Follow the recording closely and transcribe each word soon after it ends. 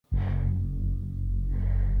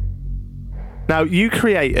Now, you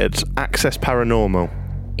created Access Paranormal.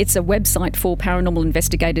 It's a website for paranormal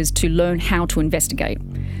investigators to learn how to investigate.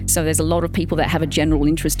 So there's a lot of people that have a general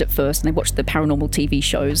interest at first and they watch the paranormal TV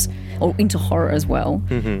shows or into horror as well.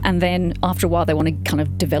 And then after a while they want to kind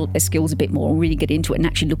of develop their skills a bit more and really get into it and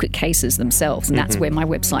actually look at cases themselves. And that's where my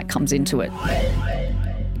website comes into it.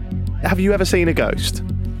 Have you ever seen a ghost?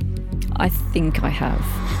 I think I have.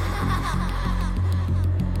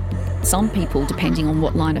 Some people, depending on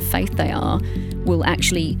what line of faith they are, will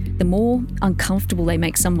actually, the more uncomfortable they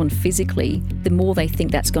make someone physically, the more they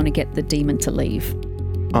think that's going to get the demon to leave.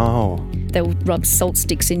 Oh. They'll rub salt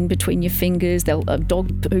sticks in between your fingers. They'll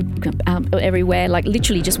dog poop everywhere, like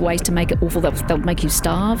literally just ways to make it awful. They'll make you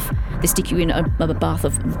starve. They stick you in a bath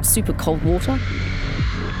of super cold water.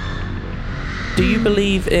 Do you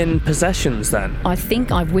believe in possessions then? I think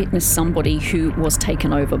I've witnessed somebody who was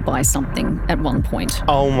taken over by something at one point.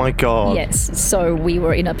 Oh my God. Yes. So we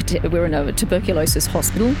were in a tuberculosis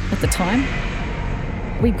hospital at the time.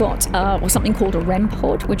 We've got something called a REM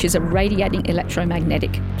pod, which is a radiating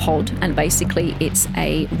electromagnetic pod, and basically it's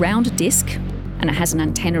a round disc and it has an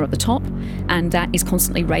antenna at the top, and that is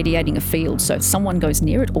constantly radiating a field. So if someone goes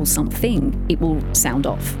near it or something, it will sound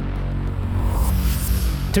off.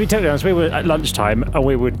 To be totally honest, we were at lunchtime and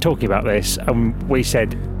we were talking about this, and we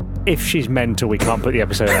said, if she's mental, we can't put the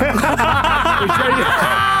episode out.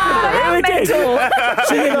 I am mental.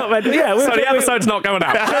 So you're not mental. Yeah, so the episode's not going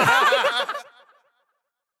out.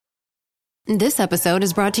 This episode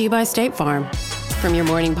is brought to you by State Farm. From your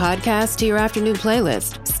morning podcast to your afternoon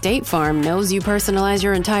playlist, State Farm knows you personalize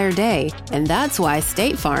your entire day. And that's why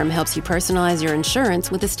State Farm helps you personalize your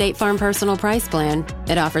insurance with the State Farm Personal Price Plan.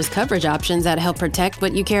 It offers coverage options that help protect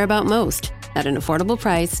what you care about most at an affordable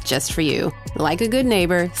price just for you. Like a good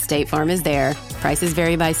neighbor, State Farm is there. Prices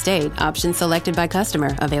vary by state. Options selected by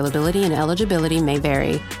customer. Availability and eligibility may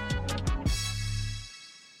vary.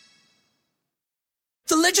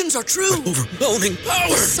 The legends are true. Overwhelming power!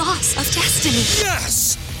 The sauce of destiny.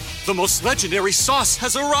 Yes! The most legendary sauce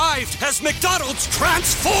has arrived as McDonald's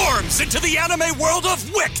transforms into the anime world of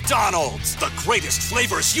WickDonald's. The greatest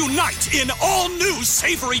flavors unite in all new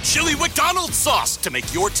savory chili McDonald's sauce to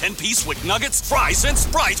make your 10-piece Wick Nuggets, fries, and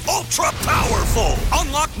Sprite ultra-powerful.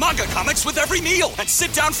 Unlock manga comics with every meal and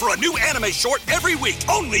sit down for a new anime short every week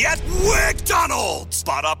only at WickDonald's.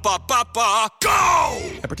 Ba-da-ba-ba-ba, go!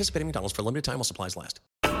 At participating McDonald's for a limited time while supplies last.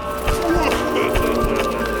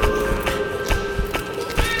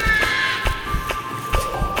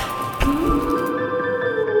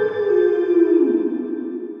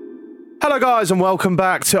 Hello guys and welcome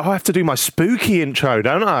back to... I have to do my spooky intro,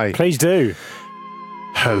 don't I? Please do.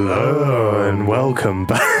 Hello and welcome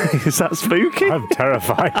back. Is that spooky? I'm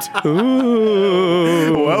terrified.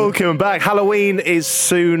 Ooh. Welcome back. Halloween is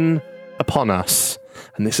soon upon us.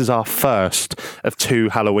 And this is our first of 2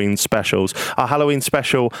 Halloween specials. Our Halloween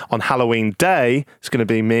special on Halloween Day is going to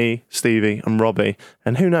be me, Stevie and Robbie.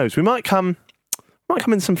 And who knows, we might come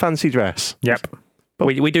in some fancy dress. Yep.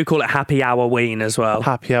 We do call it Happy Halloween as well.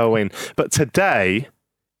 Happy Halloween. But today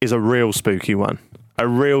is a real spooky one. A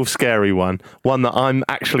real scary one. One that I'm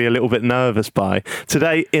actually a little bit nervous by.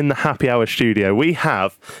 Today in the Happy Hour studio, we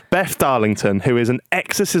have Beth Darlington, who is an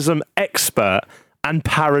exorcism expert and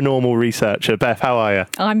paranormal researcher. Beth, how are you?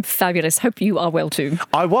 I'm fabulous. Hope you are well too.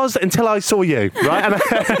 I was until I saw you, right? And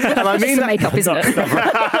I mean that makeup, isn't it?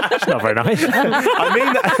 It's not very nice.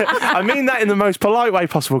 I mean that in the most polite way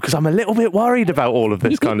possible because I'm a little bit worried about all of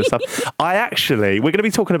this kind of stuff. We're going to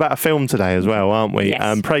be talking about a film today as well, aren't we?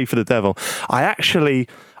 Yes. Pray for the Devil.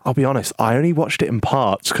 I'll be honest, I only watched it in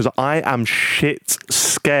parts because I am shit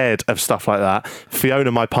scared of stuff like that.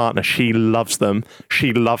 Fiona, my partner, she loves them.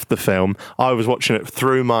 She loved the film. I was watching it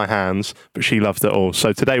through my hands, but she loved it all.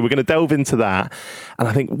 So today we're going to delve into that. And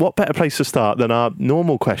I think what better place to start than our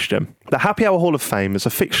normal question. The Happy Hour Hall of Fame is a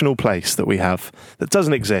fictional place that we have that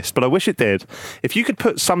doesn't exist, but I wish it did. If you could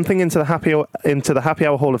put something into the Happy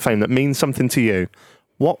Hour Hall of Fame that means something to you,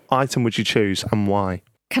 what item would you choose and why?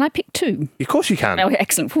 Can I pick 2? Of course you can. Oh,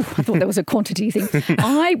 excellent. Whew, I thought there was a quantity thing.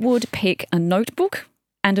 I would pick a notebook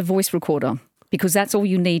and a voice recorder because that's all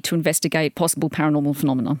you need to investigate possible paranormal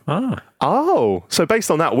phenomena. Oh, so based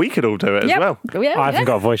on that, we could all do it as well. Yeah, I haven't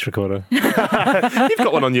got a voice recorder. You've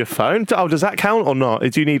got one on your phone. Oh, does that count or not?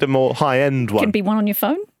 Do you need a more high-end one? Can be one on your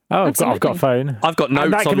phone. Oh, I've got a phone. I've got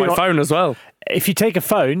notes on my phone as well. If you take a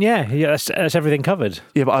phone, that's everything covered.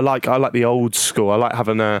 Yeah, but I like the old school. I like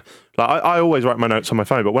having I always write my notes on my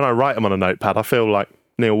phone, but when I write them on a notepad, I feel like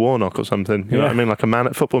Neil Warnock or something. You know what I mean? Like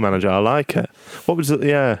a football manager. I like it. What was it?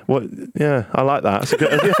 Yeah. I like that. That's a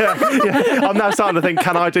good, I'm now starting to think,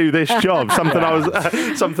 can I do this job? Something I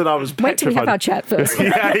was petrified. Wait till we have our chat first.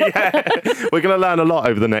 We're going to learn a lot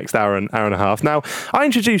over the next hour and a half. Now, I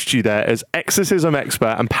introduced you there as exorcism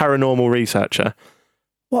expert and paranormal researcher.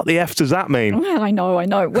 What the F does that mean? Well, I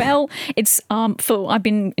know. Well, it's I've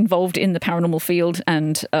been involved in the paranormal field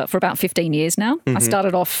and for about 15 years now. I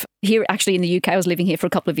started off here, actually in the UK. I was living here for a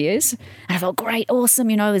couple of years. And I felt great, awesome.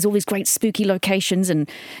 There's all these great spooky locations and,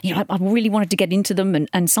 I really wanted to get into them.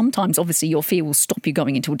 And sometimes, obviously, your fear will stop you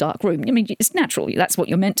going into a dark room. I mean, it's natural. That's what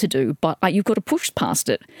you're meant to do. But you've got to push past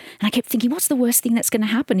it. And I kept thinking, what's the worst thing that's going to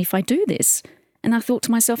happen if I do this? And I thought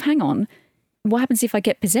to myself, hang on, what happens if I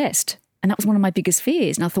get possessed? And that was one of my biggest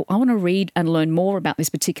fears. And I thought, I want to read and learn more about this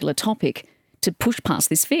particular topic to push past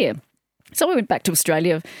this fear. So I went back to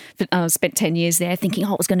Australia, spent 10 years there thinking,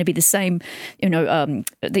 it was going to be the same. The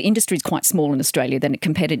industry is quite small in Australia than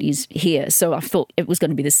compared to it is here. So I thought it was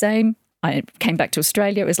going to be the same. I came back to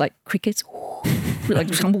Australia. It was like crickets,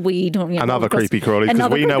 like tumbleweed. Another creepy crawly,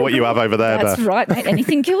 because we know what you have over there. That's right, mate.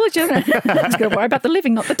 Anything kills you. Just got to worry about the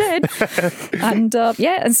living, not the dead. And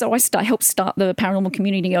so I helped start the paranormal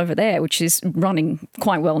community over there, which is running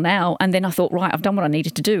quite well now. And then I thought, right, I've done what I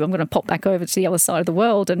needed to do. I'm going to pop back over to the other side of the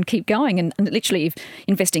world and keep going. And literally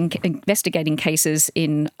investigating cases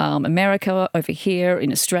in America, over here,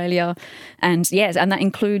 in Australia. And that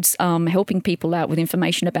includes helping people out with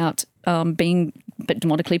information about being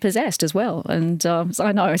demonically possessed as well. And so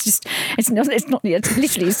I know it's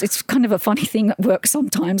kind of a funny thing at work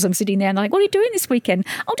sometimes. I'm sitting there and like, what are you doing this weekend?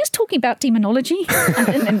 I'm just talking about demonology.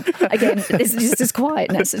 And then again, this is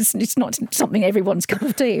quietness. It's not something everyone's cup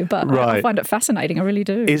of tea, but right. I find it fascinating. I really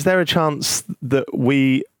do. Is there a chance that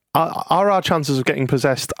are our chances of getting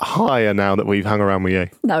possessed higher now that we've hung around with you?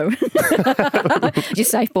 No. You're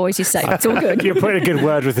safe, boys. You're safe. It's all good. You're putting a good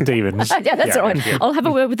word with the demons. That's all right. I'll have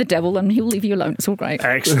a word with the devil and he'll leave you alone. It's all great.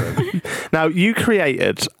 Excellent. Now, you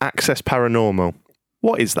created Access Paranormal.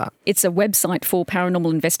 What is that? It's a website for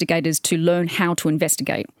paranormal investigators to learn how to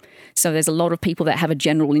investigate. So there's a lot of people that have a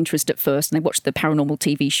general interest at first and they watch the paranormal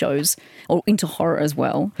TV shows or into horror as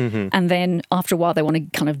well. Mm-hmm. And then after a while, they want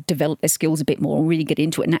to kind of develop their skills a bit more and really get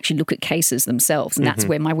into it and actually look at cases themselves. And that's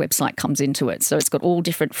where my website comes into it. So it's got all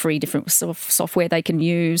different software they can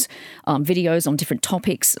use, videos on different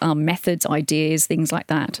topics, methods, ideas, things like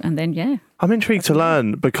that. And then, I'm intrigued to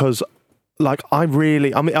learn because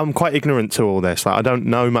I'm quite ignorant to all this. Like, I don't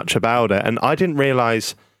know much about it. And I didn't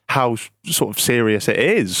realise how sort of serious it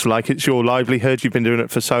is. Like, it's your livelihood. You've been doing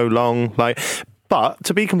it for so long. But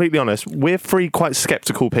to be completely honest, we're three quite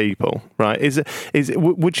skeptical people, right?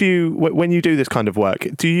 Would you, when you do this kind of work,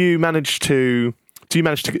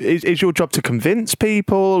 is your job to convince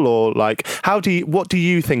people, or what do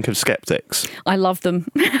you think of skeptics? I love them.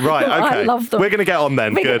 Right, okay. I love them. We're going to get on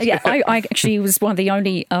then. Good. Yeah, I actually was one of the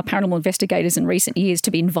only paranormal investigators in recent years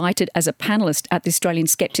to be invited as a panellist at the Australian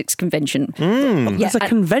Skeptics Convention. There's a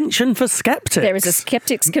convention for skeptics. There is a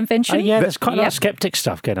skeptics convention. There's quite a lot of skeptic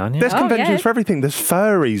stuff going on. Yeah. There's conventions for everything. There's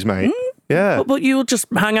furries, mate. Yeah. But you'll just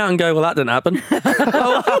hang out and go, well, that didn't happen.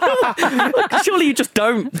 Surely you just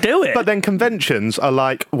don't do it. But then conventions are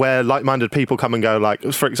like where like-minded people come and go. Like,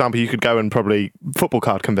 for example, you could go and probably football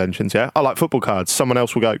card conventions, yeah? I like football cards. Someone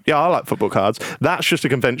else will go, yeah, I like football cards. That's just a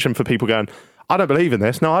convention for people going, I don't believe in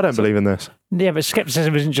this. No, I don't believe in this. Yeah, but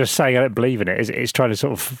skepticism isn't just saying I don't believe in it. It's trying to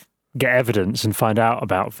sort of get evidence and find out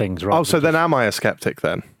about things. Then am I a skeptic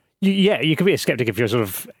then? You can be a skeptic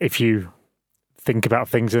if you think about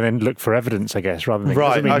things and then look for evidence, I guess, rather than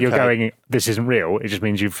doesn't mean you're going, this isn't real. It just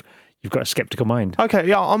means you've got a skeptical mind. Okay,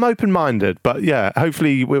 yeah, I'm open-minded, but yeah,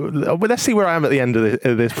 hopefully, let's see where I am at the end of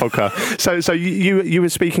this podcast. So you were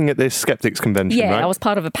speaking at this skeptics convention, right? Yeah, I was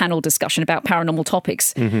part of a panel discussion about paranormal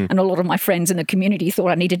topics, and a lot of my friends in the community thought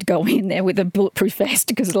I needed to go in there with a bulletproof vest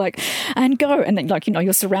because and then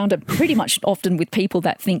you're surrounded pretty much often with people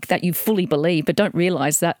that think that you fully believe, but don't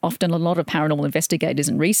realise that often a lot of paranormal investigators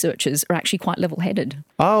and researchers are actually quite level-headed.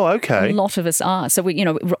 Oh, okay. A lot of us are. So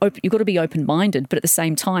you've got to be open-minded, but at the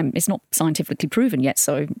same time, it's not scientifically proven yet,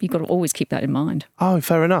 so you've got to always keep that in mind. Oh,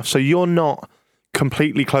 fair enough. So you're not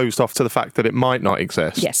completely closed off to the fact that it might not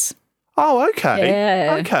exist? Yes. Oh, okay.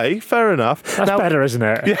 Yeah. Okay, fair enough. That's better, isn't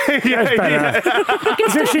it? Yeah, that's better.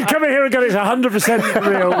 Because if she'd come in here and go, it's 100%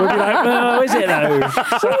 real, we'd be like, no, is it though?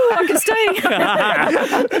 I can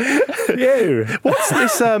stay. You. What's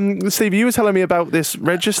this, Steve, you were telling me about this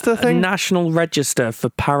register thing? A National Register for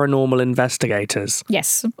Paranormal Investigators.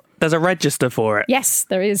 Yes. There's a register for it. Yes,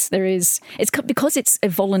 there is. It's because it's a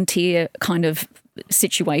volunteer kind of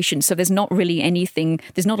situation. So there's not really anything,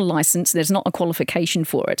 there's not a license, there's not a qualification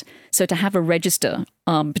for it. So to have a register,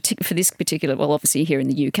 for this particular, well, obviously here in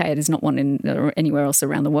the UK, there's not one or anywhere else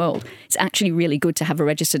around the world. It's actually really good to have a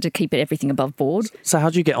register to keep everything above board. So how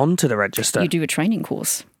do you get onto the register? You do a training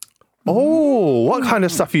course. Oh, what kind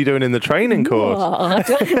of stuff are you doing in the training course?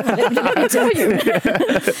 Let me tell you.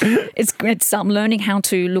 It's learning how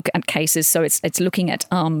to look at cases. So it's looking at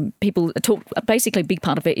people talk. Basically, a big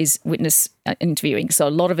part of it is witness interviewing. So a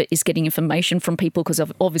lot of it is getting information from people because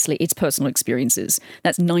obviously it's personal experiences.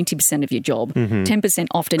 That's 90% of your job. 10%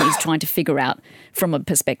 often is trying to figure out from a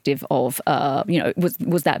perspective of,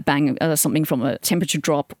 was that bang something from a temperature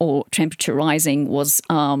drop or temperature rising? Was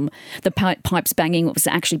the pipes banging? Was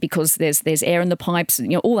it actually because there's air in the pipes,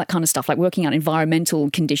 all that kind of stuff, like working out environmental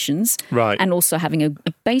conditions, right? And also having a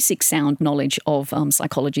basic sound knowledge of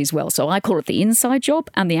psychology as well. So I call it the inside job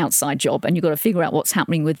and the outside job, and you've got to figure out what's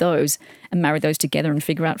happening with those and marry those together and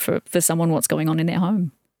figure out for someone what's going on in their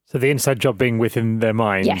home. So the inside job being within their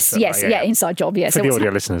mind. Yes, inside job, yes. For the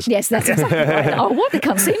audio listeners. Yes, that's exactly right. Oh, what? They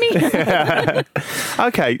can't see me.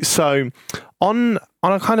 Okay, so on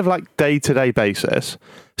a kind of like day-to-day basis,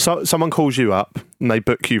 so someone calls you up and they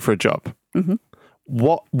book you for a job. Mm-hmm.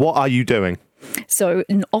 What are you doing? So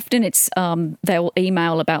often it's they'll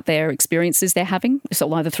email about their experiences they're having,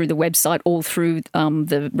 so either through the website or through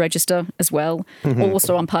the register as well.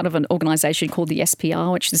 Also, I'm part of an organisation called the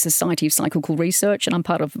SPR, which is the Society of Psychical Research, and I'm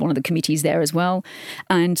part of one of the committees there as well.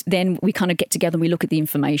 And then we kind of get together and we look at the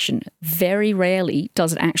information. Very rarely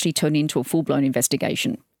does it actually turn into a full-blown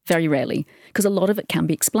investigation. Very rarely, because a lot of it can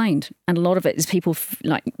be explained. And a lot of it is people,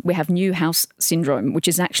 we have new house syndrome, which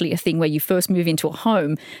is actually a thing where you first move into a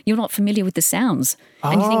home, you're not familiar with the sounds.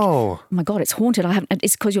 And you think, oh my God, it's haunted.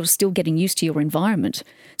 It's because you're still getting used to your environment.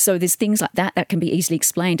 So there's things like that can be easily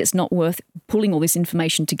explained. It's not worth pulling all this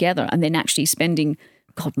information together and then actually spending,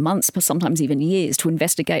 months, but sometimes even years to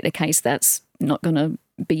investigate a case that's not going to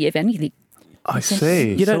be of anything. I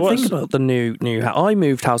see. You don't think about the new house. I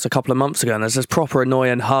moved house a couple of months ago and there's this proper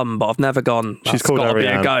annoying hum, but I've never gone, she's called gotta be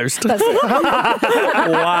a ghost. Wow.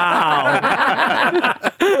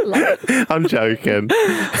 I'm joking.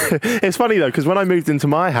 It's funny though, because when I moved into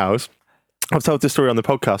my house, I've told this story on the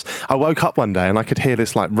podcast. I woke up one day and I could hear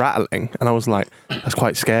this like rattling, and I was like, "That's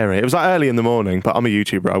quite scary." It was like early in the morning, but I'm a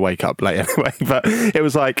YouTuber. I wake up late anyway. But it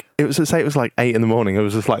was like 8 in the morning. It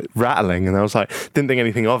was just like rattling, and I was like, didn't think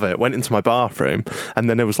anything of it. Went into my bathroom, and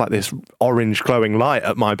then there was like this orange glowing light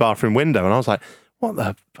at my bathroom window, and I was like, what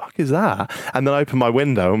the fuck is that? And then I opened my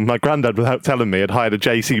window, and my granddad, without telling me, had hired a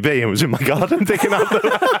JCB and was in my garden digging up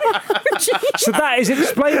the... So that is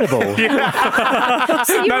explainable. Yeah.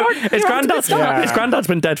 So his granddad's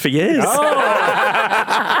been dead for years. Oh.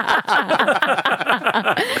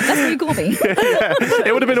 That's what you call me. Yeah.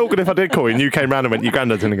 It would have been awkward if I did call you and you came round and went, your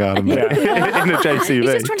granddad's in the garden. Yeah. In a JCB.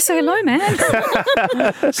 He's just trying to say hello, man.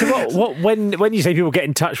 So when you say people get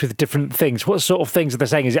in touch with different things, what sort of things are they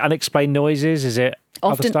saying? Is it unexplained noises? Is it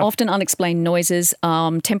often unexplained noises?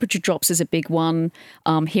 Temperature drops is a big one.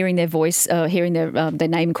 Hearing their voice, hearing their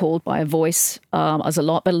name called by a voice is a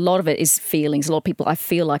lot, but a lot of it is feelings. A lot of people, I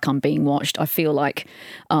feel like I'm being watched. I feel like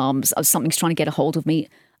something's trying to get a hold of me.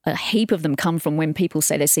 A heap of them come from when people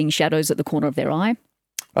say they're seeing shadows at the corner of their eye.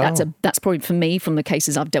 That's probably, for me, from the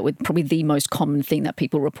cases I've dealt with, probably the most common thing that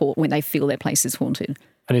people report when they feel their place is haunted.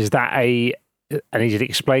 And is that an easily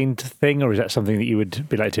explained thing, or is that something that you would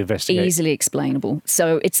be like to investigate? Easily explainable.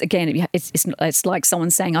 So it's like someone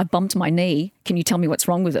saying, I bumped my knee. Can you tell me what's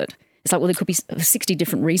wrong with it? It's like, well, there could be 60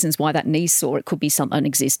 different reasons why that knee's sore. It could be an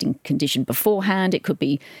existing condition beforehand. It could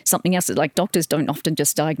be something else. Like, doctors don't often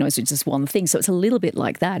just diagnose with just one thing. So it's a little bit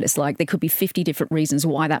like that. It's like there could be 50 different reasons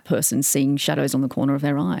why that person's seeing shadows on the corner of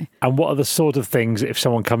their eye. And what are the sort of things, if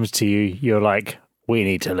someone comes to you, you're like, we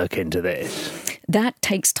need to look into this? That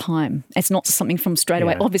takes time. It's not something from straight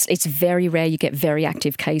away. Obviously, it's very rare you get very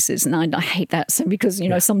active cases. And I hate that because,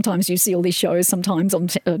 sometimes you see all these shows sometimes on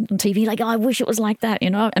TV, like, oh, I wish it was like that,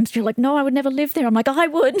 And you're like, no, I would never live there. I'm like, I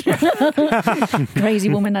would. Crazy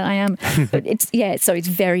woman that I am. But so it's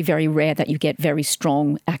very, very rare that you get very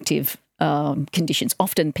strong, active conditions.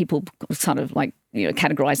 Often people sort of like,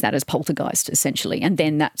 categorize that as poltergeist, essentially. And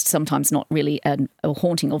then that's sometimes not really a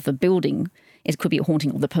haunting of the building. It could be a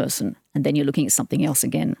haunting of the person, and then you're looking at something else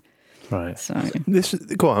again. Right. So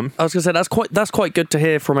Go on. I was going to say that's quite good to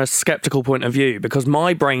hear from a skeptical point of view, because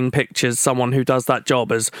my brain pictures someone who does that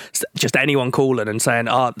job as just anyone calling and saying,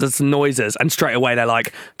 there's some noises, and straight away they're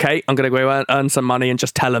like, okay, I'm going to go earn some money and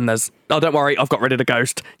just tell them don't worry, I've got rid of the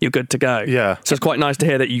ghost, you're good to go. Yeah. So it's quite nice to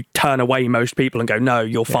hear that you turn away most people and go, no,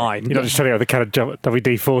 you're fine. You're not just turning out the kind of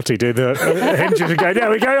WD-40 doing the hinges and going,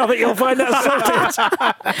 there we go, I think you'll find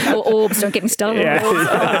that sorted. or orbs, don't get me started.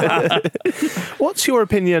 Yeah. What's your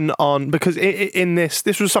opinion on, because in this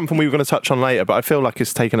was something we were going to touch on later, but I feel like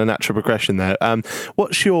it's taken a natural progression there.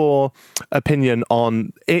 What's your opinion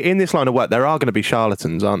on, in this line of work, there are going to be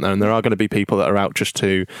charlatans, aren't there? And there are going to be people that are out just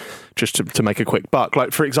to make a quick buck.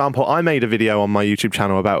 Like, for example, I made a video on my YouTube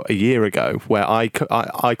channel about a year ago where I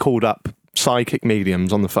called up psychic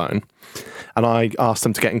mediums on the phone, and I asked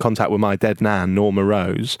them to get in contact with my dead nan, Norma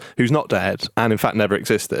Rose, who's not dead and in fact never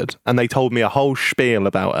existed. And they told me a whole spiel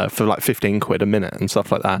about her for like 15 quid a minute and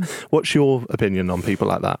stuff like that. What's your opinion on people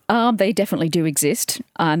like that? They definitely do exist,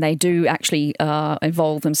 and they do actually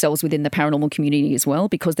involve themselves within the paranormal community as well,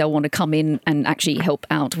 because they'll want to come in and actually help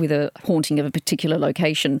out with a haunting of a particular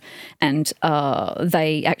location. And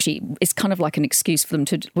they actually, it's kind of like an excuse for them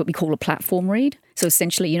to what we call a platform read. So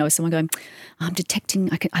essentially, someone going, I'm detecting,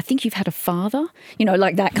 I think you've had a father,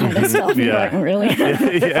 like that kind of stuff. Yeah. Like, really?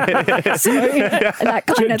 So, that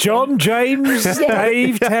kind of John, James,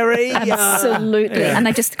 Dave, Terry. Absolutely. And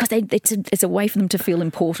they just, because it's a way for them to feel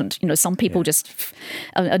important. Some people just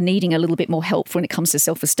are needing a little bit more help when it comes to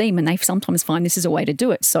self-esteem, and they sometimes find this is a way to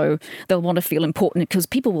do it. So they'll want to feel important, because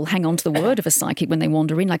people will hang on to the word of a psychic when they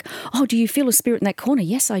wander in, like, oh, do you feel a spirit in that corner?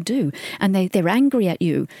 Yes, I do. And they're angry at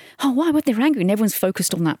you. Oh, why? What, they're angry? And everyone's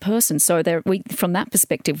focused on that person. So from that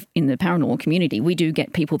perspective, in the paranormal community, we do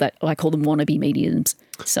get people that, I call them wannabe mediums.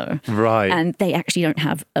 So right, and they actually don't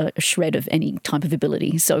have a shred of any type of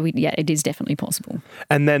ability. So it is definitely possible.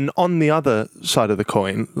 And then on the other side of the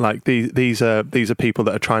coin, like these are people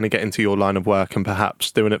that are trying to get into your line of work and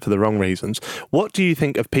perhaps doing it for the wrong reasons. What do you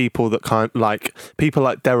think of people that people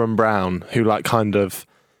like Darren Brown, who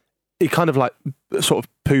he kind of like sort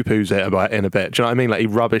of poo-poos it in a bit. Do you know what I mean? Like, he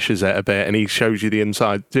rubbishes it a bit and he shows you the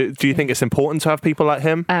inside. Do you think it's important to have people like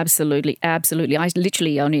him? Absolutely, absolutely. I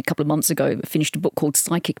literally only a couple of months ago finished a book called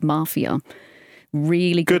Psychic Mafia.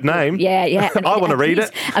 Really good name. Yeah. And I want to read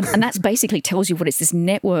it. And that's basically tells you what it's this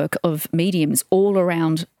network of mediums all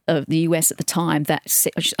around the US at the time that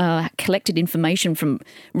collected information from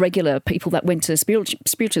regular people that went to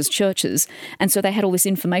spiritualist churches. And so they had all this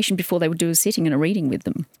information before they would do a sitting and a reading with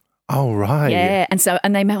them. Oh, right. Yeah,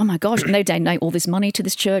 and they, oh my gosh, and they donate all this money to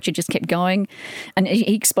this church. It just kept going, and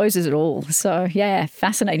he exposes it all. So, yeah,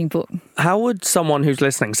 fascinating book. How would someone who's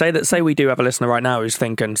listening, say we do have a listener right now who's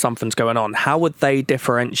thinking something's going on, how would they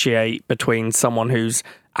differentiate between someone who's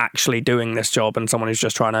actually doing this job and someone who's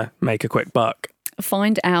just trying to make a quick buck?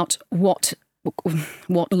 Find out what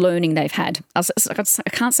learning they've had. I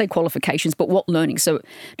can't say qualifications, but what learning. So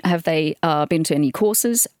have they been to any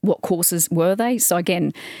courses? What courses were they? So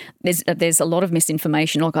again, there's a lot of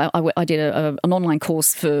misinformation. Like I did an online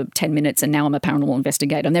course for 10 minutes and now I'm a paranormal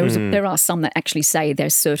investigator. And there are some that actually say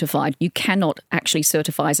they're certified. You cannot actually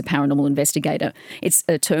certify as a paranormal investigator. It's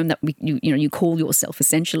a term that you call yourself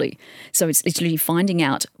essentially. So it's literally finding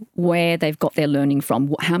out where they've got their learning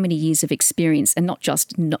from, how many years of experience, and not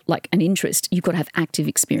just like an interest. You've got to have active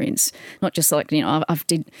experience, not just like, I've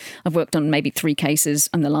worked on maybe 3 cases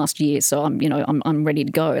in the last year, so I'm ready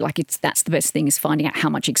to go. Like, that's the best thing, is finding out how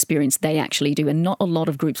much experience they actually do, and not a lot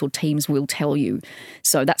of groups or teams will tell you.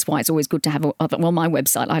 So that's why it's always good to have my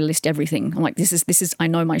website, I list everything. I'm like, this is I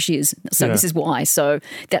know my shiz, so This is why. So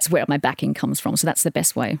that's where my backing comes from. So that's the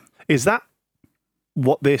best way. Is that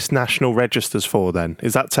what this national register's for then?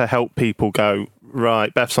 Is that to help people go,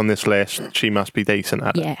 right, Beth's on this list, she must be decent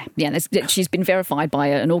at it? Yeah. She's been verified by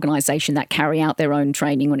an organisation that carry out their own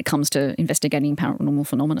training when it comes to investigating paranormal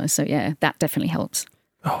phenomena. So yeah, that definitely helps.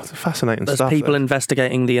 Oh, it's fascinating There's stuff. There's people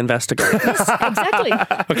investigating the investigators. Exactly.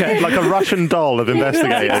 Okay, like a Russian doll of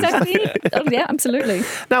investigators. Exactly. Oh, yeah, absolutely.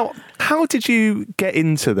 Now, how did you get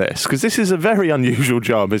into this? Because this is a very unusual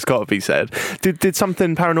job, it's got to be said. Did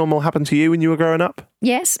something paranormal happen to you when you were growing up?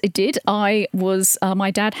 Yes, it did. My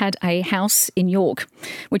dad had a house in York,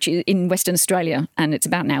 which is in Western Australia, and it's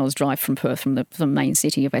about an hour's drive from Perth, from the main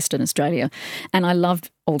city of Western Australia. And I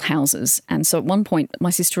loved old houses. And so at one point,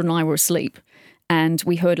 my sister and I were asleep, and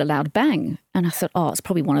we heard a loud bang. And I thought, it's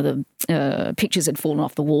probably one of the pictures had fallen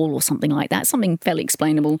off the wall or something like that, something fairly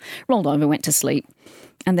explainable. Rolled over, went to sleep.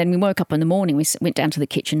 And then we woke up in the morning, we went down to the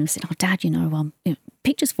kitchen and said, Dad,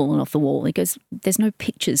 pictures fallen off the wall. He goes, there's no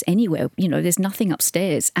pictures anywhere. There's nothing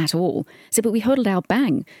upstairs at all. I said, but we heard a loud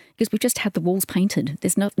bang. Because we just had the walls painted.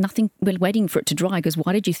 There's nothing, we're waiting for it to dry. He goes,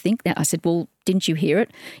 why did you think that? I said, well, didn't you hear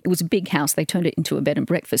it? It was a big house. They turned it into a bed and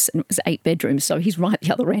breakfast, and it was 8 bedrooms. So he's right at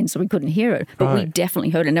the other end, so we couldn't hear it. But we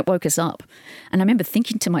definitely heard it, and it woke us up. And I remember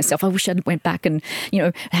thinking to myself, I wish I'd went back and,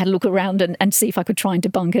 had a look around and see if I could try and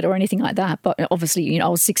debunk it or anything like that. But obviously, I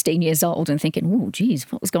was 16 years old and thinking, oh, geez,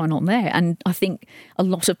 what was going on there? And I think a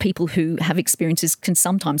lot of people who have experiences can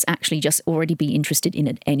sometimes actually just already be interested in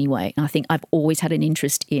it anyway. And I think I've always had an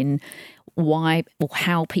interest in why or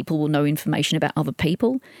how people will know information about other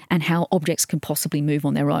people and how objects can possibly move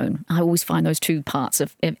on their own. I always find those two parts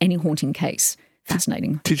of any haunting case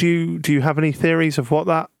fascinating. Do you have any theories of what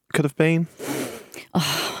that could have been?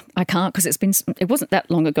 Oh, I can't because it wasn't that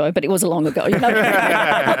long ago, but it was a long ago.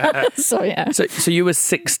 So yeah. So you were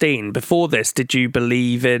 16. Before this, did you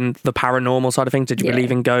believe in the paranormal side of things? Did you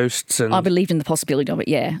believe in ghosts? I believed in the possibility of it.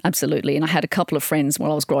 Yeah, absolutely. And I had a couple of friends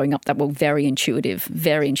while I was growing up that were very intuitive.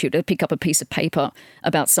 They'd pick up a piece of paper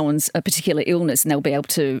about someone's a particular illness, and they'll be able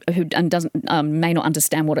to may not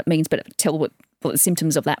understand what it means, but tell what the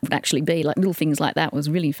symptoms of that would actually be. Like little things like that was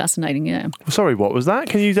really fascinating. Yeah. Sorry, what was that?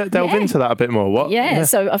 Can you delve into that a bit more? What? Yeah.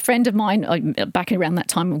 So a friend of mine, back around that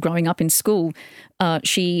time of growing up in school,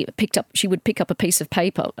 she would pick up a piece of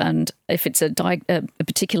paper, and if it's a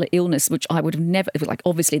particular illness, which I would have never, like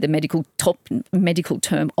obviously the medical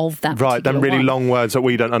term of that. Right. Them really long words that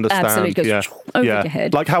we don't understand. Absolutely. Goes over your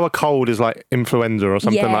head. Like how a cold is like influenza or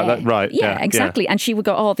something like that. Right. Yeah, exactly. And she would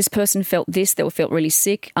go, oh, this person felt this. They felt really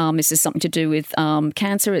sick. This is something to do with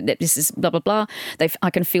cancer. This is blah, blah, blah. I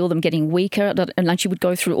can feel them getting weaker. And then she would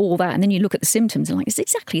go through all that. And then you look at the symptoms and like, it's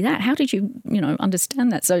exactly that. How did you,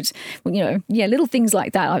 understand that? So it's, little things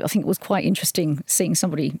like that. I think it was quite interesting seeing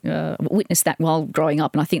somebody witness that while growing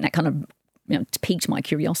up. And I think that kind of piqued my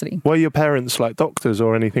curiosity. Were your parents like doctors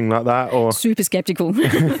or anything like that? Or super skeptical?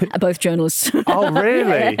 Both journalists. Oh,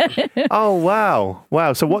 really? Oh,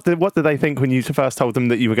 wow. So what did they think when you first told them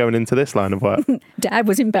that you were going into this line of work? Dad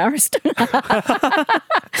was embarrassed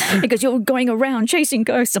because you're going around chasing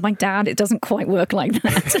ghosts. I'm like, Dad, it doesn't quite work like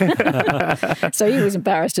that. So he was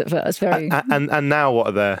embarrassed at first. Very. And now what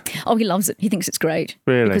are they? Oh, he loves it. He thinks it's great.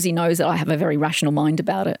 Really? Because he knows that I have a very rational mind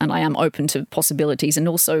about it, and I am open to possibilities, and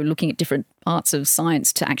also looking at different parts of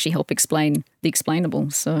science to actually help explain the explainable.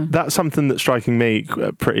 So that's something that's striking me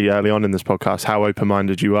pretty early on in this podcast, how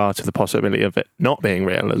open-minded you are to the possibility of it not being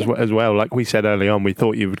real as well. Like we said early on, we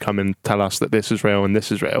thought you would come and tell us that this is real and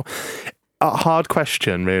this is real. A hard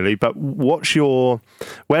question, really, but where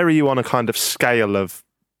are you on a kind of scale of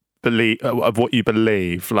belief of what you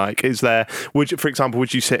believe? Like, for example,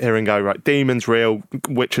 would you sit here and go, right, demons real,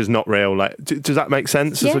 witches not real? Like, does that make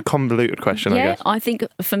sense? It's a convoluted question, I guess. I think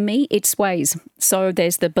for me it sways. So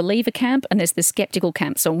there's the believer camp and there's the skeptical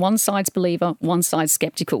camp. So one side's believer, one side's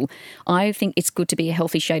skeptical. I think it's good to be a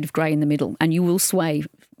healthy shade of grey in the middle, and you will sway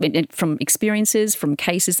from experiences, from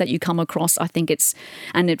cases that you come across. I think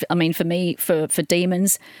for me, for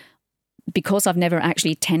demons, because I've never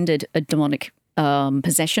actually attended a demonic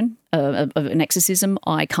possession of an exorcism,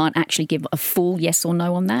 I can't actually give a full yes or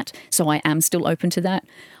no on that. So I am still open to that.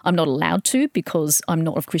 I'm not allowed to because I'm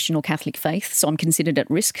not of Christian or Catholic faith, so I'm considered at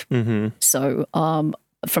risk. Mm-hmm. So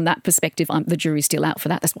from that perspective, the jury's still out for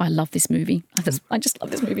that. That's why I love this movie. I just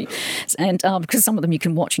love this movie. And because some of them you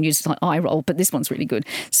can watch and you just like eye roll, but this one's really good.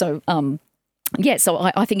 So so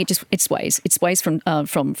I think it sways. It sways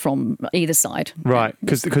from either side. Right,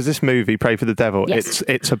 because this movie, Pray for the Devil, yes.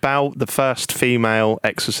 it's about the first female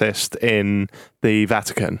exorcist in the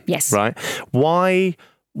Vatican. Yes. Right? Why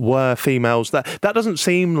were females that doesn't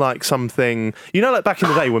seem like something, like back in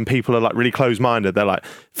the day when people are like really closed-minded, they're like,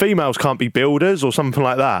 females can't be builders or something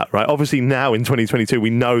like that, right? Obviously now in 2022 we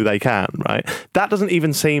know they can, right? That doesn't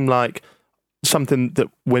even seem like something that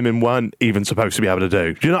women weren't even supposed to be able to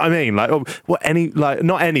do. Do you know what I mean? Like,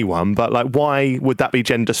 not anyone, but like, why would that be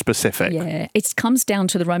gender specific? Yeah, it comes down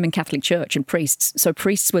to the Roman Catholic Church and priests. So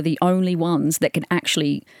priests were the only ones that can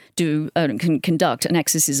actually can conduct an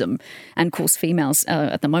exorcism. And of course, females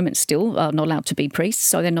at the moment still are not allowed to be priests,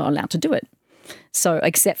 so they're not allowed to do it. So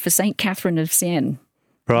except for Saint Catherine of Siena.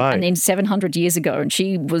 Right. And then 700 years ago, and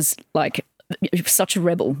she was like such a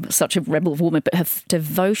rebel woman, but her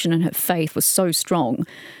devotion and her faith was so strong.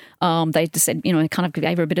 They just said, kind of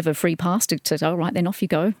gave her a bit of a free pass to say, all right, then off you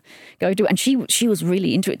go do it. And she was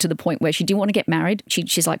really into it to the point where she didn't want to get married.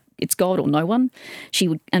 She's like, it's God or no one. She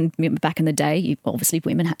would, and back in the day, obviously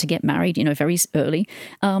women had to get married, very early.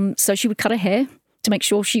 So she would cut her hair. to make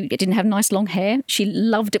sure she didn't have nice long hair. She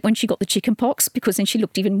loved it when she got the chicken pox because then she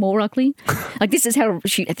looked even more ugly. Like this is how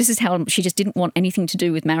she just didn't want anything to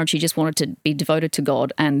do with marriage. She just wanted to be devoted to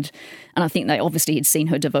God, and I think they obviously had seen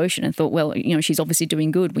her devotion and thought, well, she's obviously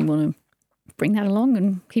doing good. We want to bring that along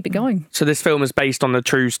and keep it going. So this film is based on the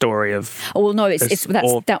true story of... Oh, well, no,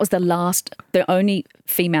 that was the only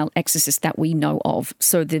female exorcist that we know of.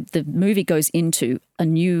 So the movie goes into a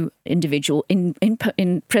new individual in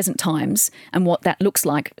present times and what that looks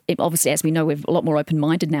like. Obviously, as we know, we're a lot more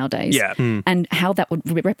open-minded nowadays. Yeah. And how that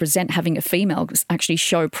would represent having a female actually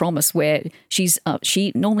show promise where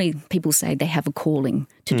she normally people say they have a calling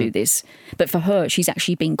to do this. But for her, she's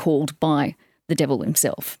actually been called by the devil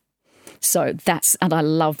himself. So and I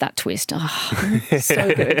love that twist. Oh,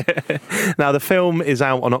 so good. Now, the film is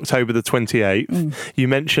out on October the 28th. You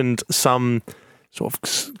mentioned some sort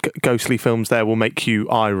of ghostly films there will make you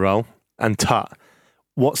eye roll and tut.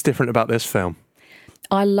 What's different about this film?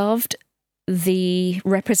 I loved the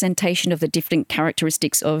representation of the different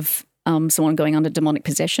characteristics of someone going under demonic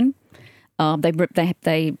possession.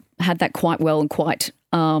 They had that quite well and quite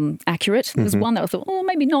accurate. There was one that I thought,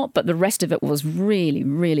 maybe not, but the rest of it was really,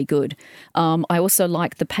 really good. I also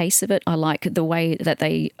like the pace of it. I like the way that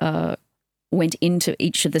they went into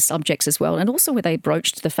each of the subjects as well, and also where they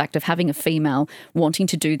broached the fact of having a female wanting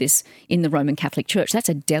to do this in the Roman Catholic Church. That's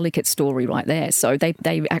a delicate story right there. So they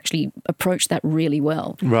actually approached that really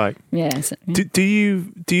well. Right. Yeah. So, yeah. Do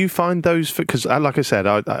you find those? Because, like I said,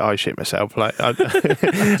 I shit myself. Like,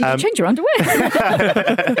 did you change your underwear?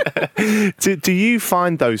 do you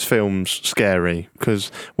find those films scary?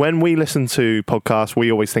 Because when we listen to podcasts,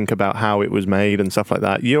 we always think about how it was made and stuff like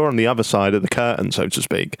that. You're on the other side of the curtain, so to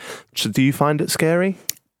speak. So do you find it scary?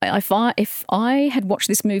 If I had watched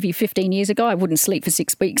this movie 15 years ago, I wouldn't sleep for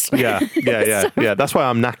 6 weeks. Yeah. That's why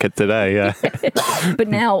I'm knackered today. Yeah. But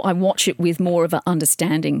now I watch it with more of an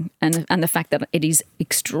understanding and the fact that it is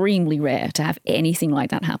extremely rare to have anything like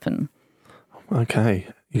that happen. Okay,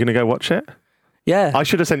 you're gonna go watch it? Yeah. I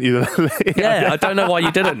should have sent you the link. Yeah, I don't know why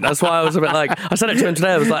you didn't. That's why I was a bit like, I sent it to him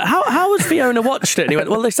today. I was like, how has Fiona watched it? And he went,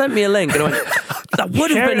 well, they sent me a link. And I went, that would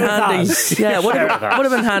have been handy. Yeah, would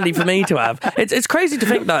have been handy for me to have. It's crazy to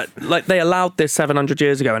think that like they allowed this 700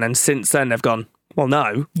 years ago and then since then they've gone, well,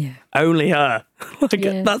 no, only her.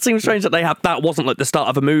 That seems strange that that wasn't like the start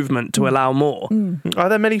of a movement to allow more. Are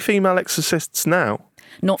there many female exorcists now?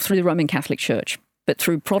 Not through the Roman Catholic Church, but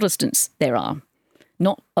through Protestants there are.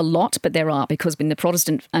 Not a lot, but there are, because in the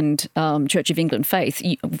Protestant and Church of England faith,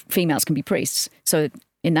 females can be priests. So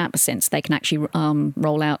in that sense, they can actually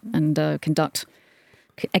roll out and conduct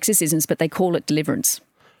exorcisms, but they call it deliverance.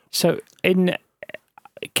 So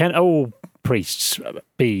can all priests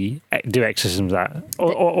do exorcisms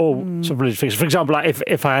or sort of religious figures? For example, like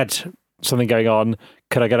if I had something going on,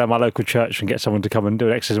 could I go to my local church and get someone to come and do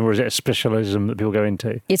an exorcism, or is it a specialism that people go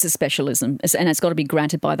into? It's a specialism, and it's got to be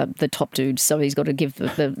granted by the top dude, so he's got to give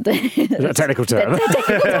the is that a technical term?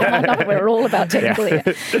 We're all about technical here.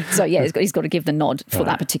 So he's got to give the nod for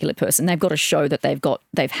that particular person. They've got to show that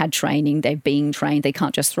they've had training, they've been trained. They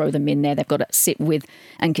can't just throw them in there. They've got to sit with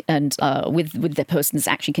with the person that's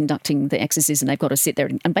actually conducting the exorcism. They've got to sit there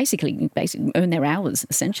and basically earn their hours,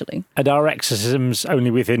 essentially. And are exorcisms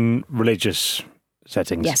only within religious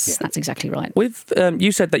settings? Yes, that's exactly right. With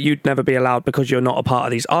you said that you'd never be allowed because you're not a part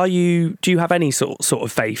of these. Do you have any sort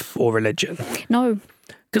of faith or religion? No.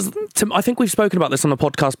 Because I think we've spoken about this on the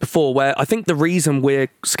podcast before, where I think the reason we're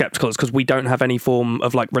skeptical is because we don't have any form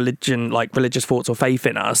of like religion, like religious thoughts or faith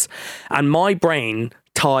in us. And my brain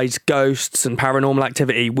ties ghosts and paranormal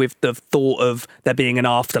activity with the thought of there being an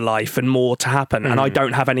afterlife and more to happen. And I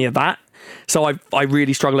don't have any of that. So I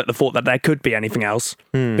really struggle at the thought that there could be anything else,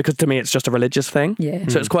 because to me it's just a religious thing. Yeah.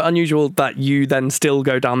 So it's quite unusual that you then still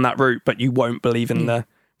go down that route, but you won't believe in the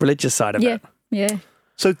religious side of it. Yeah.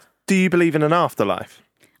 So do you believe in an afterlife?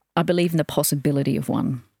 I believe in the possibility of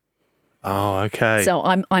one. Oh, okay. So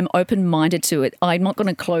I'm open-minded to it. I'm not going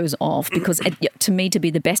to close off because to me, to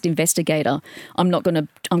be the best investigator, I'm going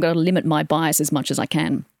to limit my bias as much as I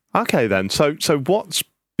can. Okay, then. So what's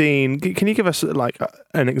been? Can you give us like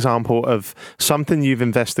an example of something you've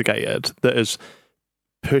investigated that has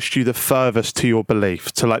pushed you the furthest to your belief?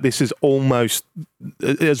 So like this is almost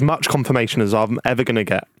as much confirmation as I'm ever going to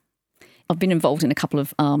get. I've been involved in a couple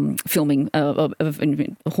of filming of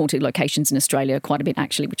haunted locations in Australia, quite a bit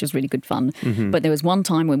actually, which was really good fun. Mm-hmm. But there was one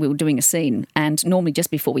time when we were doing a scene, and normally just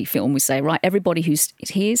before we film, we say, right, everybody who's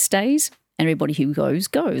here stays, and everybody who goes.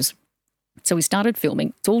 So we started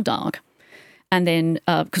filming. It's all dark. And then,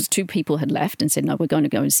 because two people had left and said, no, we're going to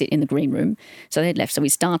go and sit in the green room. So they'd left. So we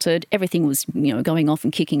started, everything was, going off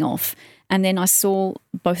and kicking off. And then I saw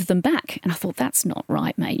both of them back, and I thought, that's not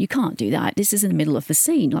right, mate. You can't do that. This is in the middle of the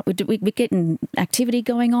scene. Like we're getting activity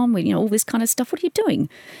going on, with all this kind of stuff. What are you doing?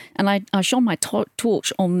 And I shone my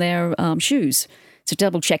torch on their shoes to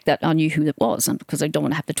double check that I knew who it was, and because I don't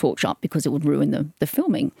want to have the torch up because it would ruin the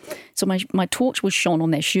filming. So my torch was shone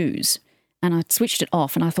on their shoes, and I switched it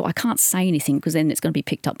off, and I thought, I can't say anything because then it's going to be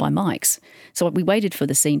picked up by mics. So we waited for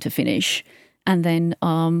the scene to finish, and then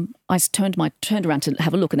I turned around to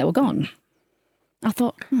have a look, and they were gone. I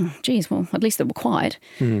thought, geez, well, at least they were quiet.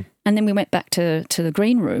 And then we went back to the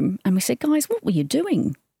green room and we said, guys, what were you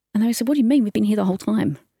doing? And they said, what do you mean? We've been here the whole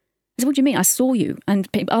time. I said, what do you mean? I saw you. And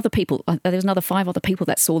other people, there was another 5 other people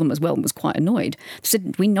that saw them as well and was quite annoyed. They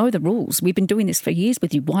said, we know the rules. We've been doing this for years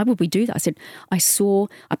with you. Why would we do that? I said,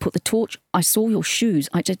 I put the torch, I saw your shoes.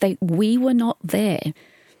 We were not there.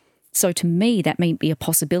 So to me, that may be a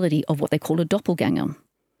possibility of what they call a doppelganger.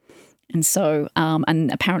 And so,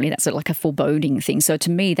 and apparently that's like a foreboding thing. So to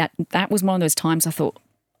me, that was one of those times I thought,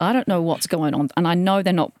 I don't know what's going on. And I know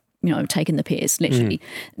they're not, taking the piss, literally.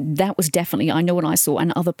 That was definitely, I know what I saw,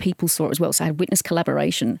 and other people saw it as well. So I had witness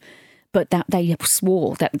collaboration. But that they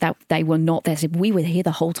swore that they were not there. They said, we were here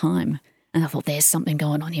the whole time. And I thought, there's something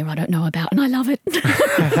going on here I don't know about, and I love it.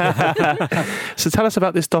 So tell us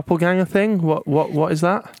about this doppelganger thing. What is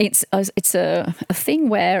that? It's a thing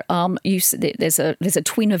where there's a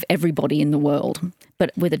twin of everybody in the world,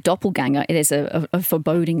 but with a doppelganger, there's a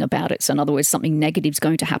foreboding about it. So in other words, something negative is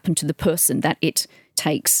going to happen to the person that it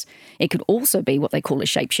takes. It could also be what they call a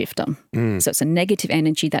shapeshifter. So it's a negative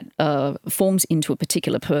energy that forms into a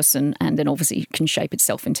particular person, and then obviously can shape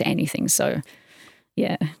itself into anything. So,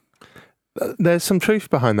 yeah. There's some truth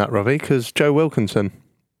behind that, Robbie, because Joe Wilkinson.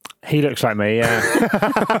 He looks like me, yeah.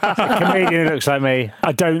 A comedian who looks like me.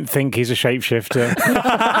 I don't think he's a shapeshifter.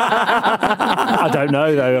 I don't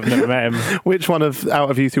know, though. I've never met him. Which one out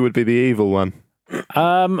of you two would be the evil one?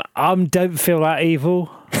 I don't feel that evil.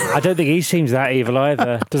 I don't think he seems that evil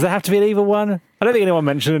either. Does there have to be an evil one? I don't think anyone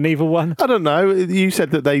mentioned an evil one. I don't know. You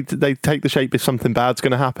said that they take the shape if something bad's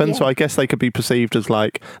going to happen, Yeah. so I guess they could be perceived as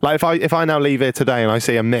like if I now leave here today and I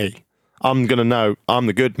see a me, I'm going to know I'm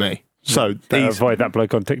the good me. So avoid that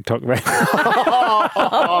bloke on TikTok, mate.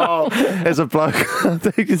 There's a bloke.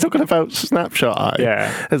 You're talking about Snapshot Eye.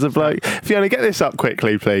 Yeah. There's a bloke. Fiona, get this up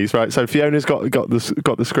quickly, please. Right. So Fiona's got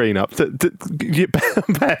the screen up.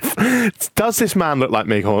 Beth, does this man look like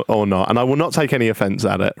me or not? And I will not take any offence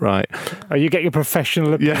at it. Right. Oh, you get your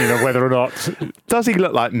professional opinion of whether or not. Does he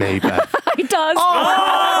look like me, Beth? He does.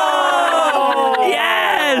 Oh,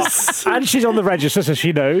 yes! And she's on the register, so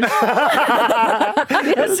she knows.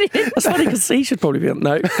 That's funny because he should probably be on.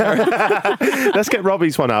 No. Let's get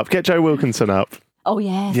Robbie's one up. Get Joe Wilkinson up. Oh,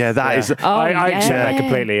 yeah. Yeah, that is. I accept that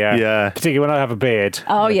completely, yeah. Yeah. Particularly when I have a beard.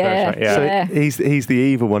 Oh, yeah. So he's the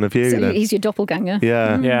evil one of you. So then. he's your doppelganger.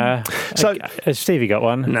 Yeah. Yeah. So Has Stevie got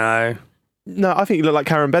one? No. No, I think you look like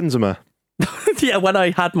Karen Benzema. Yeah, when I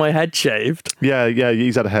had my head shaved. Yeah,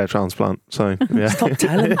 he's had a hair transplant. So yeah. Stop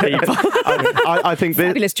telling people. I think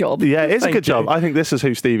Fabulous job. Yeah, it's a Thank good job. you. I think this is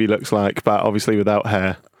who Stevie looks like, but obviously without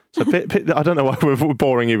hair. So I don't know why we're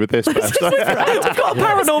boring you with this. Beth. We've got a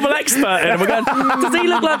paranormal expert in, and we're going, does he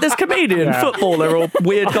look like this comedian, footballer, or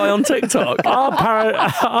weird guy on TikTok? Our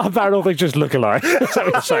paranormal things just look alike.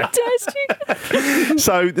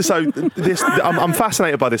 So this, I'm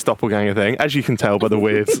fascinated by this doppelganger thing, as you can tell by the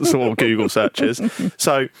weird sort of Google searches.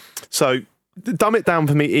 So dumb it down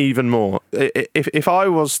for me even more. If I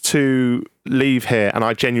was to leave here and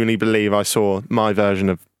I genuinely believe I saw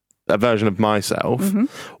a version of myself,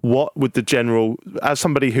 what would the general, as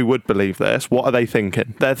somebody who would believe this, what are they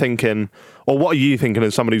thinking? They're thinking, or what are you thinking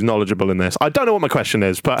as somebody who's knowledgeable in this? I don't know what my question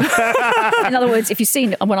is, but In other words, if you've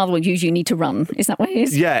seen one other one, you need to run. Is that what it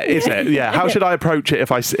is? yeah, is it? Yeah. How should I approach it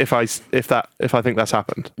if I think that's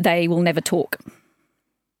happened? They will never talk.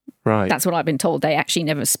 Right. That's what I've been told. They actually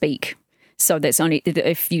never speak. So that's only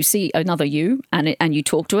if you see another you and you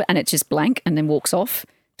talk to it and it's just blank and then walks off,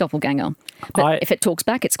 doppelganger. But if it talks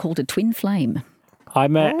back, it's called a twin flame. I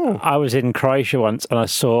was in Croatia once and I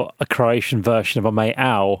saw a Croatian version of my mate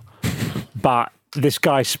Al, but this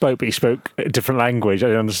guy spoke, but he spoke a different language. I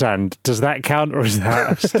don't understand. Does that count, or is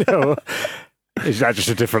that still? Is that just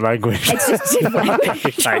a different language? It's just a different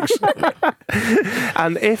language. Thanks.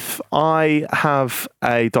 And if I have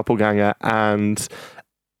a doppelganger and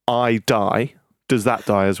I die, does that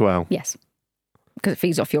die as well? Yes, because it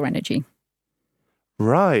feeds off your energy.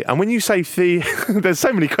 Right. And when you say there's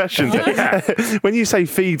so many questions. When you say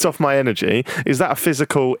feeds off my energy, is that a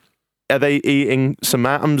physical? Are they eating some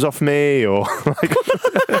atoms off me, or like?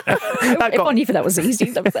 If only that was easy.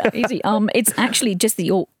 That was that easy. It's actually just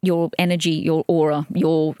your energy, your aura,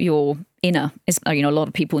 your inner. It's, a lot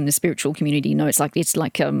of people in the spiritual community know it's like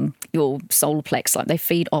your solar plex. Like they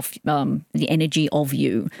feed off the energy of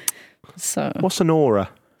you. So what's an aura?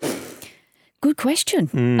 Good question.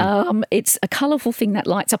 It's a colourful thing that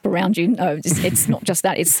lights up around you. No, it's not just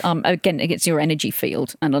that. It's again, it's your energy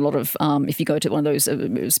field, and a lot of if you go to one of those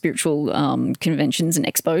spiritual conventions and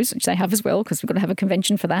expos, which they have as well, because we've got to have a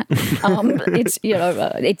convention for that. It's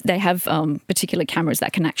they have particular cameras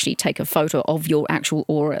that can actually take a photo of your actual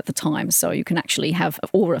aura at the time, so you can actually have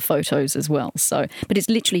aura photos as well. So, but it's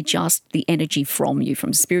literally just the energy from you,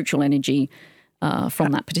 from spiritual energy.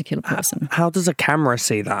 From that particular person. How does a camera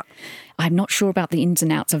see that? I'm not sure about the ins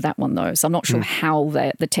and outs of that one, though. So I'm not sure how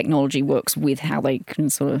the technology works with how they can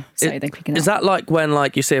sort of say they're picking it up. Is that like when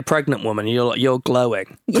you see a pregnant woman, you're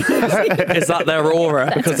glowing? Is that their aura?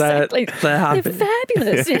 That's because exactly. they're happy.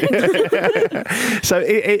 They're fabulous. So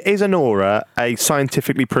is an aura a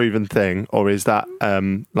scientifically proven thing, or is that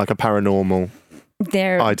like a paranormal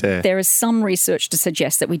idea? There is some research to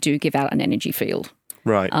suggest that we do give out an energy field.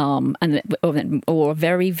 Right. Or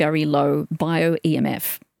very, very low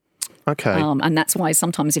bio-EMF. Okay. And that's why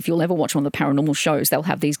sometimes if you'll ever watch one of the paranormal shows, they'll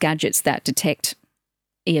have these gadgets that detect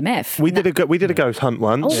EMF. We did a ghost hunt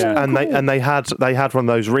once, and they had one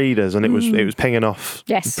of those readers, and it was pinging off.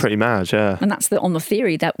 Yes. Pretty mad, yeah. And that's on the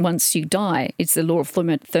theory that once you die, it's the law of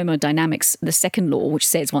thermodynamics, the second law, which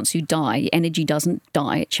says once you die, energy doesn't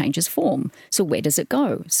die, it changes form. So where does it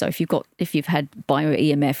go? So if you've had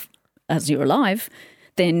bio-EMF as you're alive,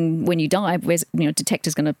 then when you die,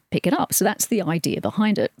 detector's going to pick it up. So that's the idea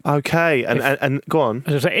behind it. Okay, and go on.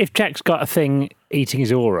 If Jack's got a thing eating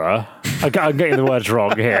his aura, I'm getting the words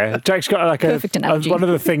wrong here. Jack's got like perfect analogy. One of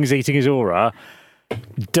the things eating his aura.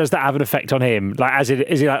 Does that have an effect on him? Like, is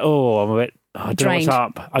he like, I'm a bit drained? What's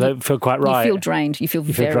up? I don't feel quite right. You feel drained. You feel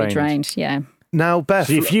very drained. Yeah. Now, Beth,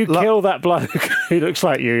 so if you kill that bloke who looks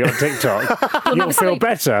like you on TikTok, you'll feel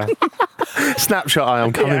better. Snapshot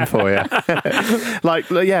I'm coming for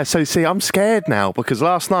you. So see, I'm scared now because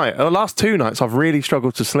last 2 nights, I've really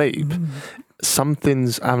struggled to sleep.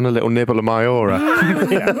 Something's having a little nibble of my aura.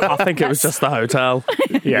 I think it was just the hotel. I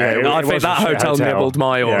think that hotel nibbled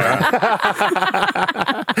my aura.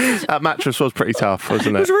 Yeah. That mattress was pretty tough,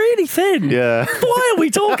 wasn't it? It was really thin. Yeah. Why are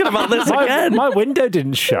we talking about this again? My window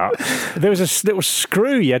didn't shut. There was a little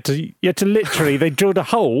screw. You had to literally. They drilled a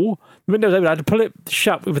hole. The window's open. I had to pull it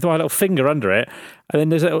shut with my little finger under it, and then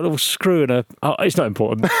there's a little screw and it's not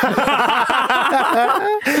important.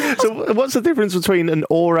 So, what's the difference between an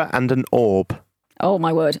aura and an orb? Oh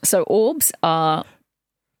my word! So orbs are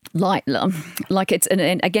like it's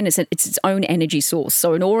it's its own energy source.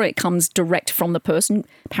 So an aura, it comes direct from the person.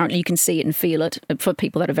 Apparently, you can see it and feel it for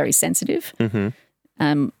people that are very sensitive.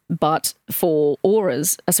 Mm-hmm. But for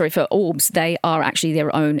orbs, they are actually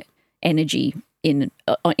their own energy in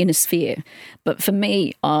a sphere. But for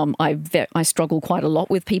me, I struggle quite a lot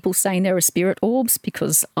with people saying there are spirit orbs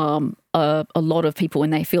because a lot of people, when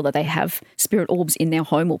they feel that they have spirit orbs in their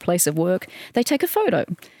home or place of work, they take a photo.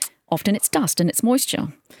 Often it's dust and it's moisture.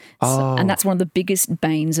 And that's one of the biggest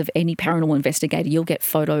banes of any paranormal investigator. You'll get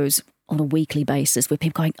photos on a weekly basis where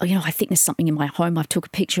people going, I think there's something in my home. I took a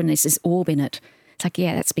picture and there's this orb in it. It's like,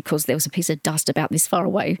 yeah, that's because there was a piece of dust about this far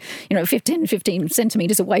away, 15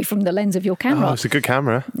 centimetres away from the lens of your camera. Oh, it's a good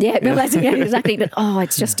camera. Yeah, exactly. But,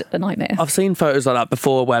 it's just a nightmare. I've seen photos like that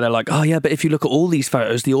before where they're like, but if you look at all these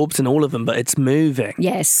photos, the orb's in all of them, but it's moving.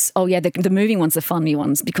 Yes. Oh, yeah, the moving ones are funny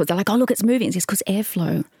ones because they're like, oh, look, it's moving. It's because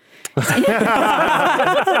airflow. When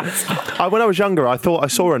I was younger, I thought I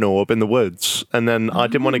saw an orb in the woods, and then I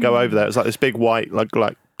didn't want to go over there. It was like this big white, like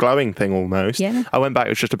glowing thing almost. Yeah. I went back, it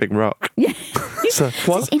was just a big rock. Yeah. So,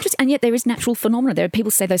 it's interesting, and yet there is natural phenomena. There are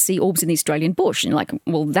people say they see orbs in the Australian bush, and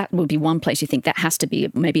that would be one place you think that has to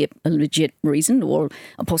be maybe a legit reason or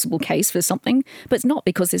a possible case for something, but it's not,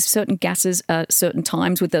 because there's certain gases at certain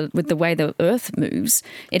times with the way the Earth moves,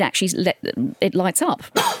 it actually it lights up.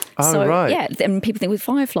 Right. Yeah, and people think with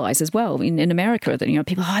fireflies as well in America that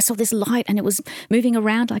people, I saw this light and it was moving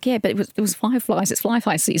around, but it was fireflies. It's fly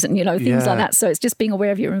season, things like that. So it's just being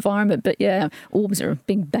aware of your environment. But yeah, orbs are a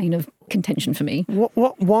big bane of contention for me.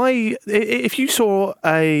 Why, if you saw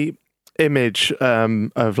a image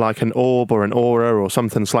of like an orb or an aura or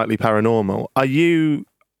something slightly paranormal,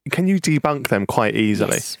 can you debunk them quite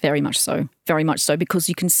easily? Yes, very much so, because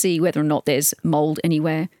you can see whether or not there's mold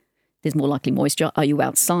anywhere. There's more likely moisture. Are you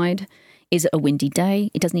outside? Is it a windy day?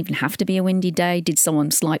 It doesn't even have to be a windy day. Did someone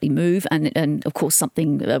slightly move? And of course,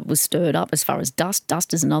 something was stirred up as far as dust.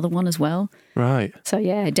 Dust is another one as well. Right. So,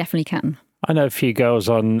 yeah, it definitely can. I know a few girls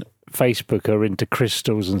on Facebook are into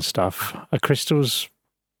crystals and stuff. Are crystals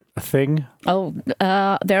a thing? Oh,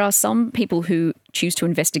 there are some people who choose to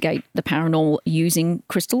investigate the paranormal using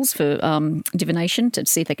crystals for divination to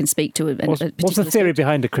see if they can speak to a What's the theory spirit.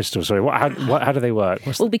 behind a crystal? Sorry, how do they work?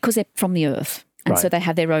 Well, because they're from the earth. And so Right. they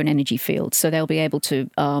have their own energy field. So they'll be able to,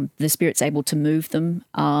 the spirit's able to move them,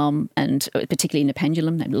 and particularly in a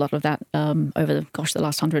pendulum, a lot of that over the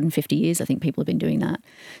last 150 years, I think people have been doing that.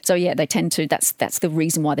 So yeah, they tend to, that's the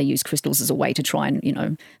reason why they use crystals as a way to try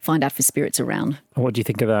and, find out for spirits around. What do you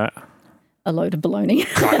think of that? A load of baloney.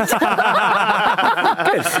 I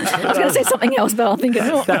was going to say something else, but I'll think of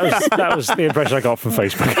it. That was the impression I got from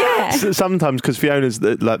Facebook. Sometimes, because Fiona's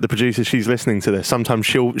the producer, she's listening to this. Sometimes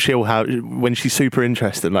she'll have, when she's super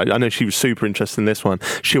interested. Like I know she was super interested in this one.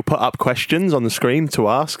 She'll put up questions on the screen to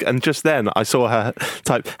ask, and just then I saw her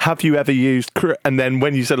type, "Have you ever used?" And then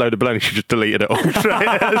when you said "load of baloney," she just deleted it all.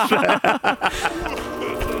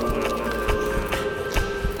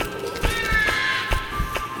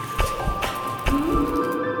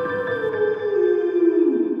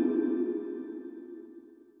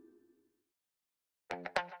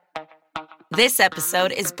 This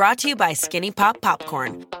episode is brought to you by Skinny Pop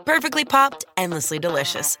Popcorn. Perfectly popped, endlessly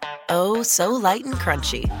delicious. Oh, so light and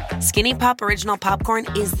crunchy. Skinny Pop Original Popcorn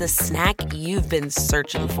is the snack you've been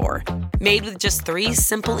searching for. Made with just 3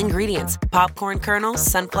 simple ingredients: popcorn kernels,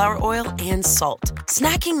 sunflower oil, and salt.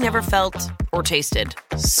 Snacking never felt or tasted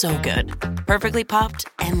so good. Perfectly popped,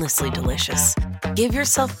 endlessly delicious. Give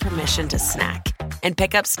yourself permission to snack and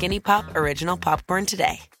pick up Skinny Pop Original Popcorn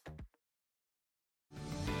today.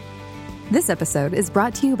 This episode is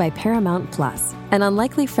brought to you by Paramount Plus. An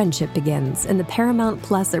unlikely friendship begins in the Paramount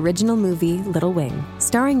Plus original movie Little Wing,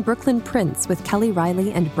 starring Brooklyn Prince with Kelly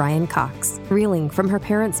Riley and Brian Cox. Reeling from her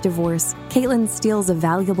parents' divorce, Caitlin steals a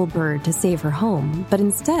valuable bird to save her home, but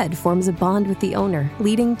instead forms a bond with the owner,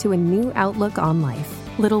 leading to a new outlook on life.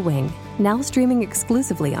 Little Wing, now streaming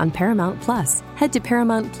exclusively on Paramount Plus. Head to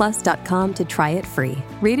ParamountPlus.com to try it free.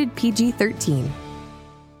 Rated PG-13.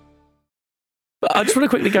 I just want to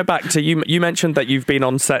quickly go back to you. You mentioned that you've been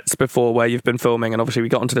on sets before where you've been filming, and obviously we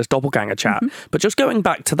got onto this doppelganger chat. But just going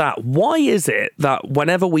back to that, why is it that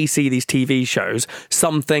whenever we see these TV shows,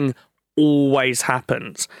 something always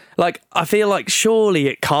happens? Like, I feel like surely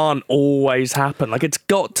it can't always happen. Like, it's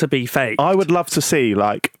got to be fake. I would love to see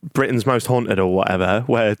like Britain's Most Haunted or whatever,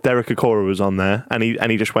 where Derek Acorah was on there, and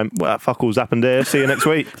he just went, "Well, fuck all's happened here. See you next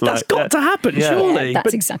week." That's got to happen, surely.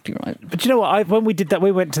 That's exactly right. But you know what? When we did that,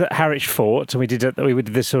 we went to the Harwich Fort and we did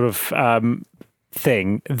this sort of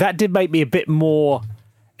thing. That did make me a bit more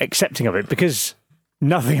accepting of it because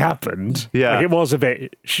nothing happened. Yeah. Like, it was a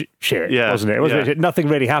bit shit, Yeah. wasn't it? It was a bit shit. Nothing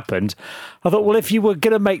really happened. I thought, well, if you were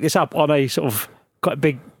going to make this up on a sort of quite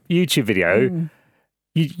big YouTube video,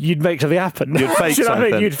 you'd make something happen. You'd fake Do you know what I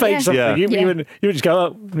mean? something. You'd fake something. Yeah. You wouldn't just go,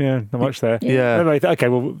 oh, yeah, not much there. Yeah. And then I thought, okay,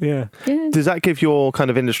 well, yeah. Does that give your kind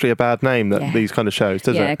of industry a bad name, that these kind of shows,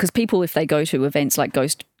 does Yeah, it? because people, if they go to events like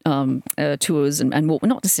ghost tours and walk,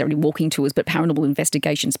 not necessarily walking tours, but paranormal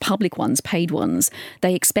investigations, public ones, paid ones,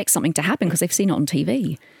 they expect something to happen because they've seen it on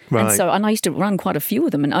TV. Right. And I used to run quite a few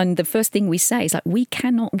of them. And the first thing we say is like, we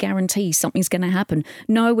cannot guarantee something's going to happen.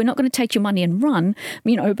 No, we're not going to take your money and run,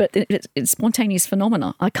 but it's spontaneous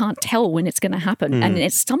phenomena. I can't tell when it's going to happen. And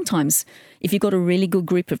it's sometimes, if you've got a really good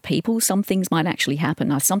group of people, some things might actually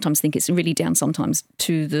happen. I sometimes think it's really down sometimes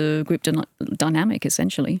to the group dynamic,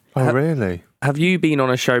 essentially. Oh, really? Have you been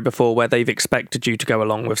on a show before where they've expected you to go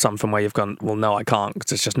along with something where you've gone, well, no, I can't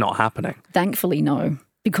because it's just not happening? Thankfully, no.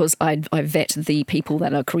 Because I vet the people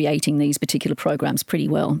that are creating these particular programs pretty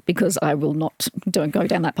well, because I will not don't go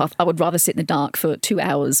down that path. I would rather sit in the dark for 2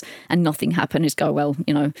 hours and nothing happen. Just go, well,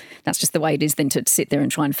 that's just the way it is, than to sit there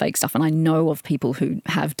and try and fake stuff. And I know of people who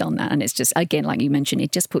have done that, and it's just, again, like you mentioned,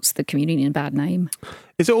 it just puts the community in a bad name.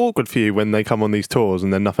 Is it awkward for you when they come on these tours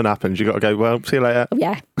and then nothing happens? You got to go, well, see you later.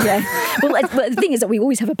 Yeah. Well, the thing is that we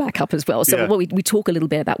always have a backup as well. So we talk a little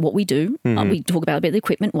bit about what we do. We talk about a bit of the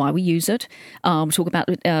equipment, why we use it. We talk about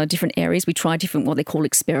different areas. We try different, what they call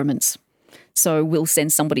experiments. So we'll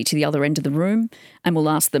send somebody to the other end of the room and we'll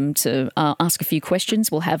ask them to ask a few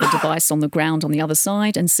questions. We'll have a device on the ground on the other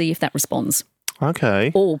side and see if that responds.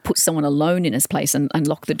 Okay. Or put someone alone in his place and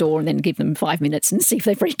lock the door and then give them 5 minutes and see if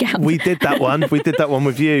they freak out. We did that one. We did that one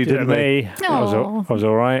with you, didn't we? I was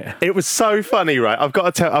all right. It was so funny, right? I've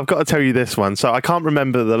got to tell you this one. So I can't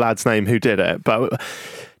remember the lad's name who did it, but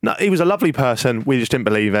No, he was a lovely person. We just didn't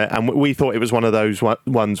believe it, and we thought it was one of those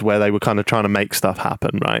ones where they were kind of trying to make stuff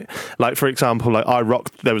happen, right? Like, for example, like I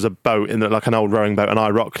rocked. There was a boat in like an old rowing boat, and I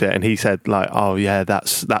rocked it, and he said like, "Oh yeah,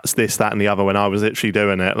 that's this, that, and the other." When I was literally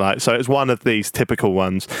doing it, like, so it's one of these typical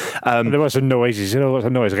ones. There were some noises. You know what's a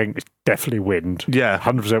noise? I think it's definitely wind. Yeah,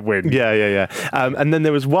 100% wind. Yeah. And then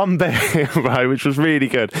there was one bit, right, which was really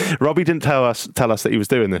good. Robbie didn't tell us that he was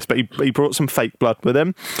doing this, but he brought some fake blood with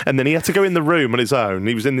him, and then he had to go in the room on his own.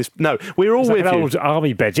 He was in this. No, we were all with an you. old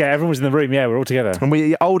army bed. Yeah, everyone was in the room. Yeah, we're all together.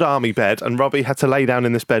 And old army bed, and Robbie had to lay down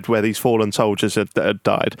in this bed where these fallen soldiers had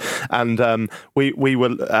died, and we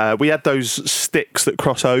had those sticks that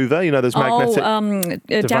cross over. You know, those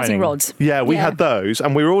magnetic dowsing rods. Yeah, we had those,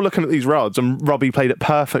 and we were all looking at these rods, and Robbie played it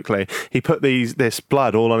perfectly. He put this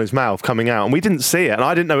blood all on his mouth coming out, and we didn't see it, and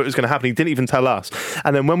I didn't know it was going to happen. He didn't even tell us.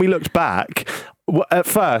 And then when we looked back, at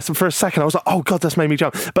first, for a second, I was like, "Oh God, that's made me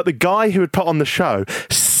jump." But the guy who had put on the show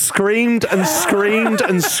screamed and screamed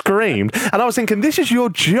and screamed, and I was thinking, this is your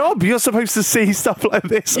job. You're supposed to see stuff like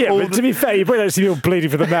this. Yeah, but to be fair, you probably don't see people bleeding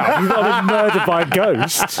from the mouth. You've not been murdered by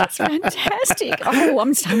ghosts. That's fantastic. Oh,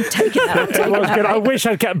 I'm taking that. Good. I wish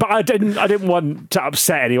I'd kept, but I didn't want to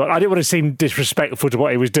upset anyone. I didn't want to seem disrespectful to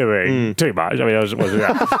what he was doing too much. I mean, I wasn't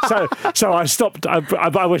that. So I stopped.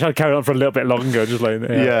 I wish I'd carried on for a little bit longer. Just like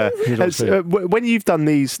when you've done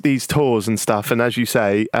these tours and stuff, and as you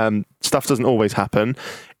say, stuff doesn't always happen.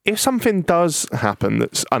 If something does happen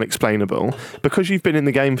that's unexplainable, because you've been in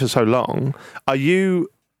the game for so long, are you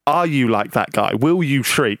like that guy? Will you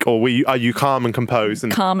shriek, or are you calm and composed?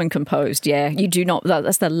 Calm and composed, yeah. You do not.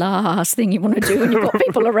 That's the last thing you want to do when you've got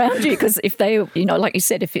people around you, because if they, like you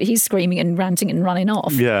said, if he's screaming and ranting and running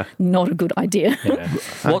off, not a good idea. Yeah.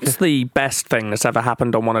 What's the best thing that's ever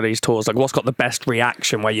happened on one of these tours? Like, what's got the best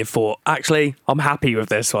reaction where you thought, actually, I'm happy with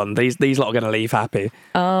this one. These lot are going to leave happy.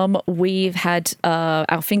 We've had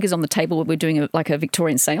our fingers on the table when we're doing a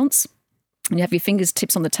Victorian seance. And you have your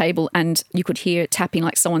fingertips on the table, and you could hear it tapping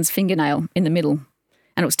like someone's fingernail in the middle.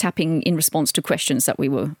 And it was tapping in response to questions that we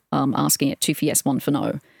were asking it, 2 for yes, 1 for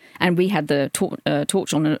no. And we had the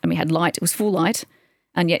torch on, and we had light. It was full light,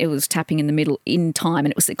 and yet it was tapping in the middle in time,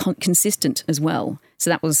 and it was consistent as well. So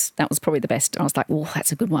that was probably the best. I was like, "Oh,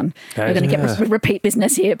 that's a good one. We're going to get repeat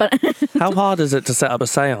business here." But how hard is it to set up a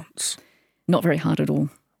seance? Not very hard at all.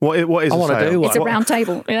 What is? I want to do one. It's a round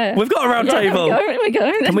table. Yeah, we've got a round table. There we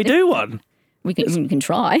go. Can we do one? We can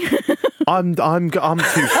try. I'm too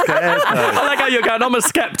scared. I like how you're going, I'm a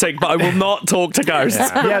skeptic, but I will not talk to ghosts.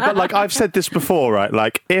 Yeah, but like I've said this before, right?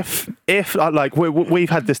 Like if like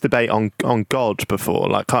we've had this debate on God before.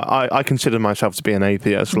 Like I consider myself to be an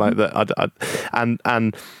atheist, like that.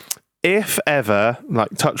 And if ever, like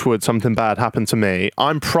touch wood, something bad happened to me,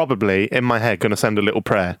 I'm probably in my head going to send a little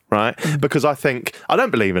prayer, right? Because I think I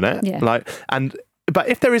don't believe in it, But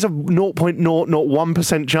if there is a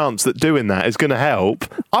 0.001% chance that doing that is going to help,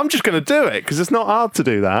 I'm just going to do it, because it's not hard to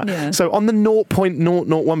do that. Yeah. So on the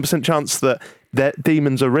 0.001% chance that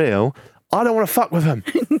demons are real, I don't want to fuck with them.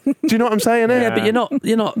 Do you know what I'm saying? Yeah, but you're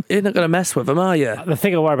not going to mess with them, are you? The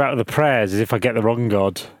thing I worry about with the prayers is if I get the wrong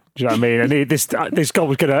God. Do you know what I mean? And this God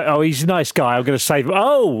was going to, he's a nice guy, I'm going to save him.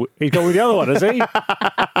 Oh, he's gone with the other one, has he?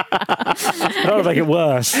 I don't want to make it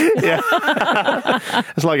worse. Yeah.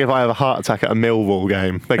 It's like if I have a heart attack at a Millwall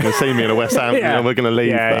game, they're going to see me in a West Ham and we're going to leave.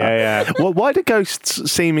 Yeah. Well, why do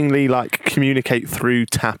ghosts seemingly like communicate through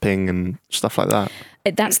tapping and stuff like that?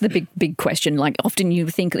 That's the big question. Like, often you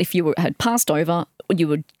think if you had passed over, you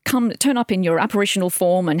would turn up in your apparitional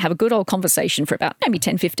form and have a good old conversation for about maybe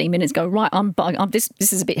 10, 15 minutes. Go, right, I'm this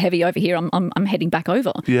is a bit heavy over here. I'm heading back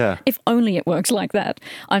over. Yeah. If only it works like that.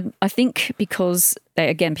 I think because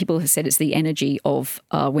people have said it's the energy of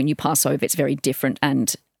when you pass over, it's very different.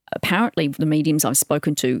 And apparently the mediums I've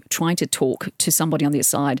spoken to, trying to talk to somebody on the other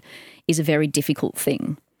side is a very difficult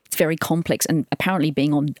thing. It's very complex, and apparently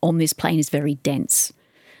being on this plane is very dense.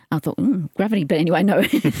 I thought, gravity, but anyway, no.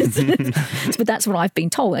 But that's what I've been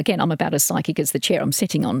told. Again, I'm about as psychic as the chair I'm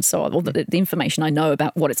sitting on, so all the information I know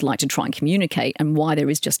about what it's like to try and communicate and why there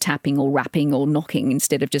is just tapping or rapping or knocking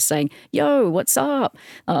instead of just saying, yo, what's up?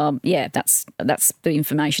 That's the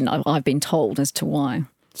information I've been told as to why.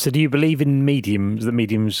 So do you believe in mediums, that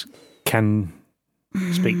mediums can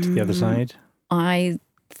speak to the other side? I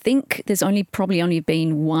think there's probably only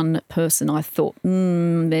been one person I thought,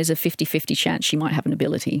 there's a 50-50 chance she might have an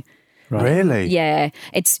ability. Right. Really? Yeah.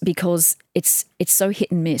 It's because it's so hit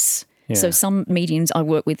and miss. Yeah. So some mediums I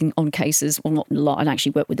work with on cases, well, not a lot, I don't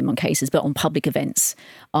actually work with them on cases, but on public events,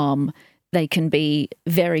 they can be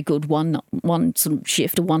very good one sort of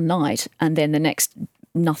shift or one night, and then the next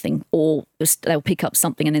nothing, or they'll pick up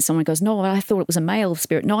something and then someone goes, no, I thought it was a male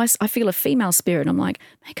spirit. No, I feel a female spirit. I'm like,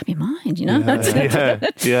 make up your mind, you know?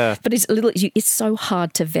 Yeah. But it's so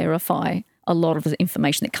hard to verify a lot of the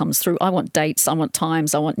information that comes through. I want dates, I want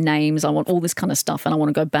times, I want names, I want all this kind of stuff, and I want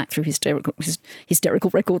to go back through hysterical records. Historical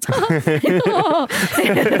records.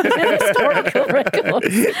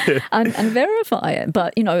 And verify it.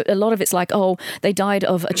 But, you know, a lot of it's like, oh, they died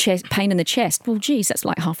of a pain in the chest. Well, geez, that's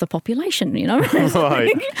like half the population, you know?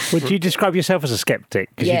 Right. Would you describe yourself as a skeptic?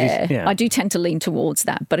 Yeah, I do tend to lean towards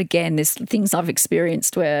that. But again, there's things I've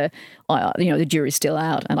experienced where, the jury's still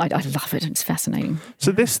out, and I love it. It's fascinating.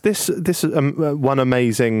 So this one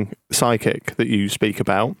amazing psychic that you speak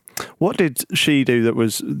about, what did she do that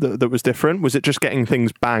was different? Was it just getting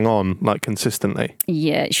things bang on, like, consistently?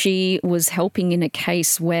 Yeah, she was helping in a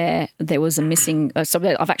case where there was a missing... so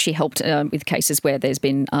I've actually helped with cases where there's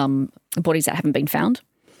been bodies that haven't been found.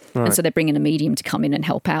 Right. And so they're bringing a medium to come in and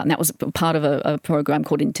help out. And that was part of a program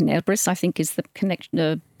called In Tenebris, I think is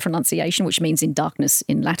the pronunciation, which means in darkness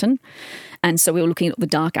in Latin. And so we were looking at the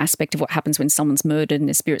dark aspect of what happens when someone's murdered and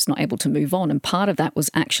their spirit's not able to move on. And part of that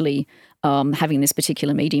was actually having this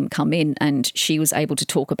particular medium come in, and she was able to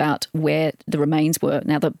talk about where the remains were.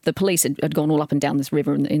 Now, the police had gone all up and down this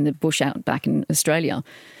river in the bush out back in Australia.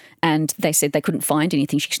 And they said they couldn't find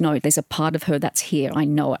anything. She goes, no, there's a part of her that's here. I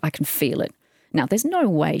know it. I can feel it. Now, there's no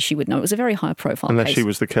way she would know. It was a very high-profile Unless case. she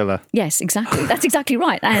was the killer. Yes, exactly. That's exactly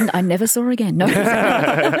right. And I never saw her again. No.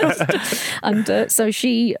 And so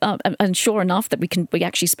she, and sure enough, that we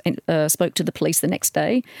actually spoke to the police the next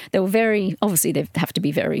day. They were very, obviously, they have to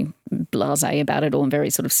be very blasé about it all and very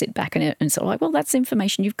sort of sit back in it and so like, well, that's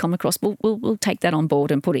information you've come across. We'll take that on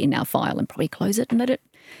board and put it in our file and probably close it and let it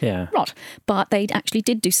rot. But they actually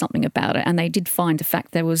did do something about it, and they did find the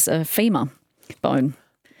fact there was a femur bone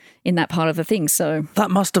in that part of the thing. So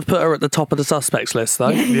that must have put her at the top of the suspects list,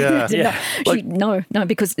 though. No,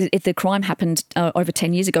 because if the crime happened over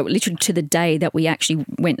 10 years ago, literally to the day that we actually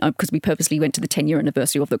went, because we purposely went to the 10-year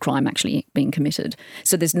anniversary of the crime actually being committed.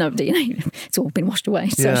 So there's no DNA. It's all been washed away.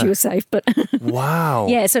 So she was safe. But wow.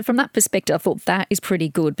 Yeah, so from that perspective, I thought that is pretty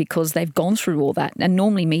good because they've gone through all that. And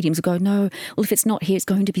normally mediums go, no, well, if it's not here, it's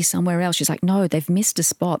going to be somewhere else. She's like, no, they've missed a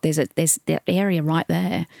spot. There's that area right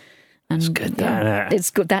there. And, it's good. It's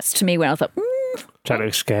good. That's to me where I thought, Jack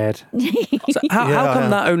looks scared. So how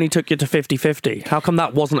come that only took you to 50-50? How come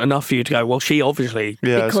that wasn't enough for you to go, well, she obviously...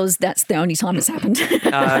 Yes. Because that's the only time it's happened.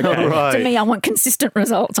 Okay. Right. To me, I want consistent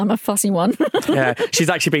results. I'm a fussy one. Yeah,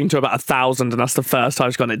 she's actually been to about 1,000 and that's the first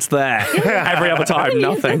time she's gone, it's there. Every other time,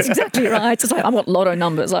 nothing. That's exactly right. It's like, I want lotto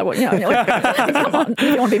numbers. I want, come on,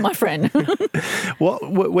 you want to be my friend.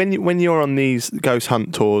 When you're on these ghost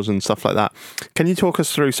hunt tours and stuff like that, can you talk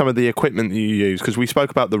us through some of the equipment that you use? Because we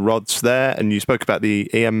spoke about the rods there, and you spoke about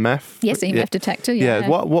the EMF. Yes, EMF detector. Yeah.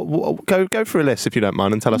 What? Go through a list if you don't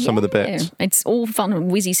mind, and tell us some of the bits. It's all fun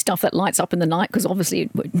and whizzy stuff that lights up in the night because obviously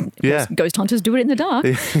ghost hunters do it in the dark.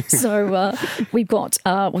 So we've got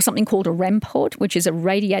something called a REM pod, which is a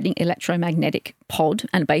radiating electromagnetic pod,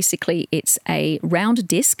 and basically it's a round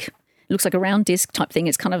disc. Looks like a round disc type thing.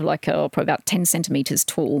 It's kind of like probably about 10 centimetres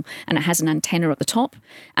tall, and it has an antenna at the top,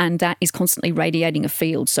 and that is constantly radiating a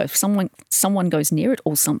field. So if someone goes near it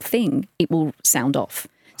or something, it will sound off.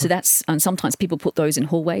 So and sometimes people put those in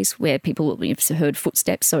hallways where people have heard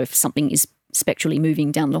footsteps. So if something is spectrally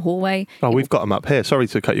moving down the hallway. We've got them up here. Sorry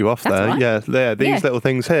to cut you off there. Right. Yeah, there. These little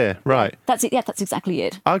things here. Right. That's it. Yeah, that's exactly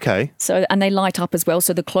it. Okay. So, and they light up as well.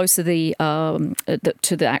 So the closer to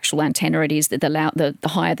the actual antenna it is, the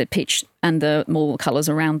higher the pitch and the more colours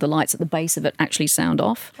around the lights at the base of it actually sound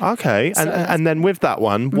off. Okay. And then with that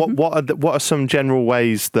one, what are some general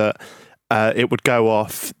ways that it would go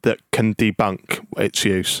off that can debunk its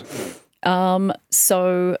use?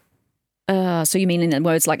 So you mean in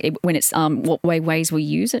words like when it's what ways we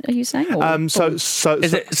use it? Are you saying? So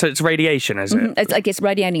it's radiation, is it? It's, I guess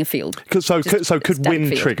radiating a field. So could wind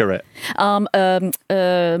field trigger it?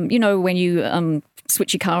 When you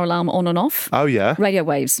switch your car alarm on and off. Oh yeah. Radio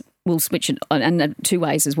waves will switch it, and two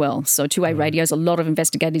ways as well. So two-way radios. A lot of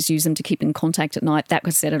investigators use them to keep in contact at night. That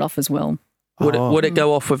could set it off as well. Would it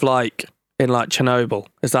go off with in Chernobyl?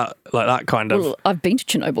 Is that like that kind of... Well, I've been to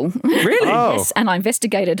Chernobyl. Really? Yes, and I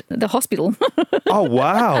investigated the hospital. Oh,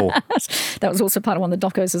 wow. That was also part of one of the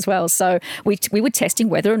docos as well. So we were testing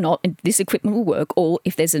whether or not this equipment will work, or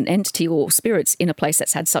if there's an entity or spirits in a place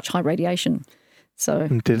that's had such high radiation. So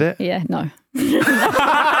did it? Yeah, no.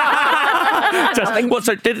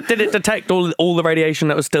 So did it detect all the radiation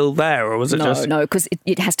that was still there, or was it just... No, because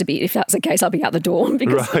it has to be, if that's the case, I'll be out the door,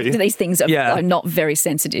 because these things are not very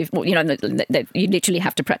sensitive. Well, you you literally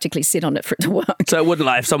have to practically sit on it for it to work. So it wouldn't,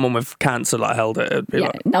 like, if someone with cancer held it, it'd be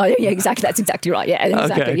exactly. That's exactly right. Yeah,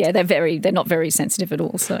 exactly. Okay. Yeah, they're not very sensitive at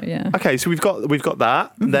all. So yeah. Okay, so we've got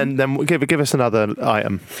that. Mm-hmm. Then give us another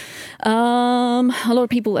item. A lot of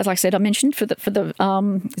people, as I said, I mentioned for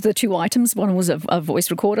the two items. One was a voice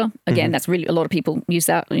recorder. Again, that's really, a lot of people use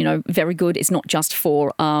that. Very good. It's not just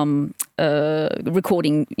for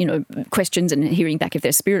recording, questions and hearing back if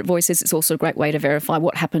they're spirit voices. It's also a great way to verify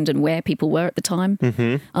what happened and where people were at the time.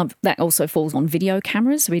 Mm-hmm. That also falls on video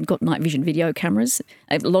cameras. We've got night vision video cameras.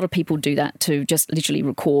 A lot of people do that to just literally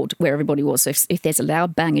record where everybody was. So if there's a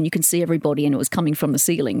loud bang and you can see everybody and it was coming from the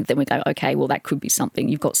ceiling, then we go, okay, well, that could be something.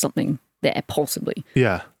 You've got something there, possibly.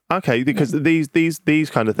 Yeah. Okay, because these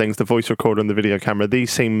kind of things, the voice recorder and the video camera,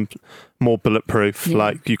 these seem more bulletproof. Yeah.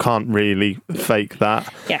 Like, you can't really fake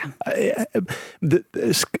that. Yeah.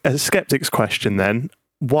 A skeptic's question then.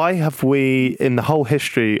 Why have we, in the whole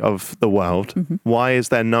history of the world, why is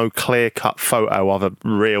there no clear-cut photo of a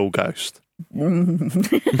real ghost?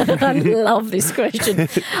 I love this question.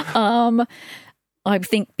 I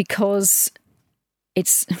think because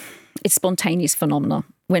it's spontaneous phenomena.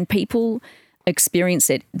 When people experience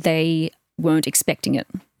it, they weren't expecting it.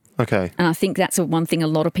 Okay. And I think that's one thing a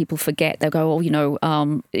lot of people forget. They'll go,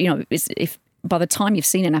 if by the time you've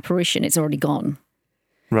seen an apparition, it's already gone.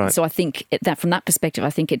 Right. So I think that from that perspective, I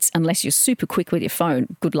think it's, unless you're super quick with your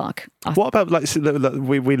phone, good luck. What about, like,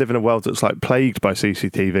 we live in a world that's like plagued by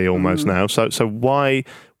CCTV almost now. So why?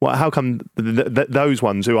 How come those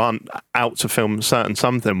ones who aren't out to film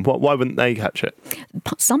something? Why wouldn't they catch it?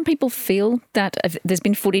 Some people feel that there's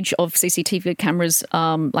been footage of CCTV cameras.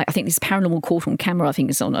 Like, I think this Paranormal Court on Camera, I think,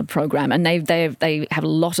 is on a program, and they have a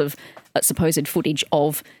lot of supposed footage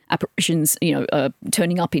of apparitions,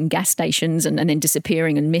 turning up in gas stations and then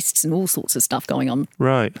disappearing, and mists and all sorts of stuff going on.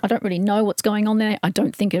 Right. I don't really know what's going on there. I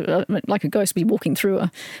don't think like a ghost would be walking through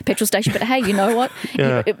a petrol station. But hey, you know what?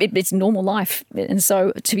 Yeah. It's normal life, and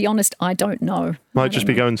so to be honest, I don't know. Might just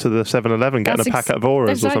be going to the 7-Eleven, getting a packet of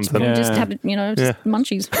auras or something. Yeah. Just have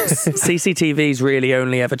munchies. CCTV's really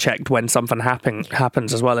only ever checked when something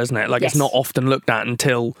happens as well, isn't it? Like, It's not often looked at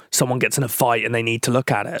until someone gets in a fight and they need to look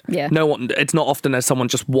at it. Yeah. It's not often there's someone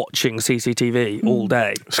just watching CCTV all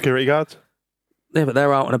day. Security guards? Yeah, but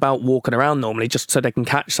they're out and about walking around normally just so they can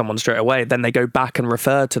catch someone straight away. Then they go back and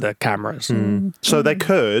refer to the cameras. So there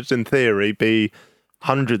could, in theory, be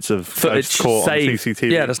hundreds of footage caught on CCTV.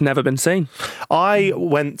 Yeah, that's never been seen. I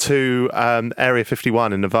went to Area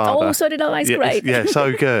 51 in Nevada. Oh, so did I. It's great. Yeah,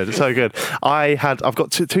 so good, so good. I've got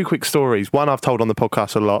two quick stories. One I've told on the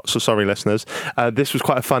podcast a lot, so sorry, listeners. This was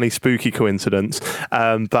quite a funny, spooky coincidence.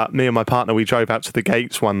 But me and my partner, we drove out to the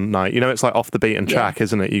gates one night. It's like off the beaten track,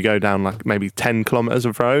 isn't it? You go down like maybe 10 kilometres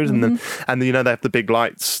of road, and then they have the big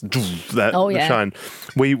lights that shine.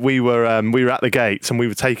 We were at the gates and we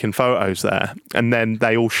were taking photos there, and then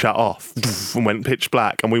they all shut off and went pitch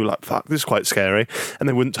black, and we were like, fuck, this is quite scary, and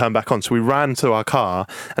they wouldn't turn back on. So we ran to our car,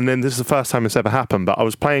 and then this is the first time it's ever happened, but I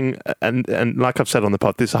was playing, and like I've said on the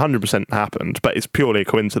pod, this 100% happened, but it's purely a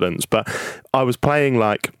coincidence, but I was playing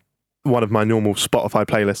like one of my normal Spotify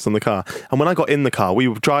playlists on the car, and when I got in the car, we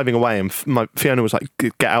were driving away, and my Fiona was like,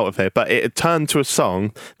 get out of here, but it had turned to a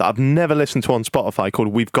song that I've never listened to on Spotify called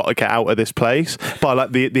We've Got to Get Out of This Place by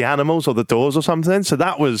like the Animals or the Doors or something. So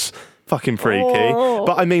that was fucking freaky.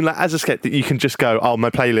 But I mean, like, as a skeptic, you can just go, oh, my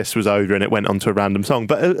playlist was over and it went on to a random song.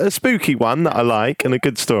 But a spooky one that I like and a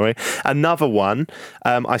good story. Another one,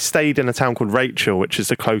 I stayed in a town called Rachel, which is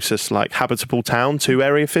the closest like habitable town to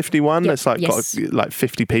Area 51. There's like got like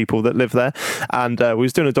 50 people that live there, and we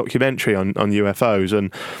was doing a documentary on UFOs,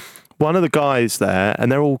 and one of the guys there,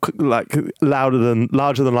 and they're all like larger than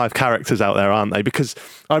life characters out there, aren't they? Because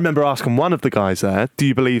I remember asking one of the guys there, do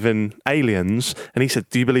you believe in aliens? And he said,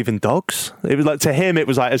 do you believe in dogs? It was like, to him, it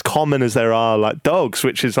was like as common as there are like dogs,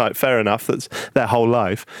 which is like fair enough. That's their whole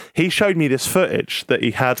life. He showed me this footage that he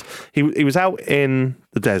had. He was out in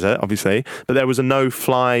the desert, obviously, but there was a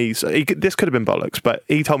no-fly. This could have been bollocks, but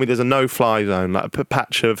he told me there's a no-fly zone, like a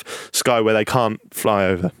patch of sky where they can't fly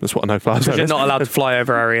over. That's what a no-fly zone is. You're not allowed to fly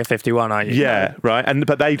over Area 51, are you? Yeah, right.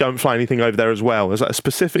 But they don't fly anything over there as well. There's like a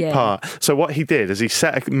specific part. So what he did is he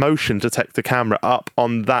set a motion detector camera up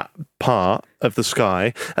on that part of the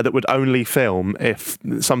sky that would only film if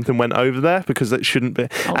something went over there, because it shouldn't be.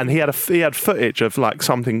 And he had footage of like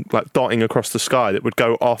something like dotting across the sky that would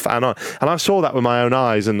go off and on. And I saw that with my own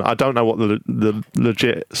eyes, and I don't know what the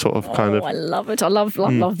legit sort of kind of. I love it. I love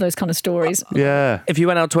those kind of stories. Yeah. If you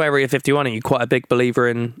went out to Area 51, are you quite a big believer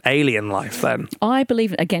in alien life then? I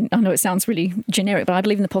believe, again, I know it sounds really generic, but I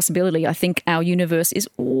believe in the possibility. I think our universe is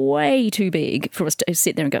way too big for us to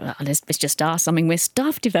sit there and go, it's just us. I mean, we're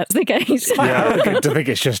stuffed if that's the case. I think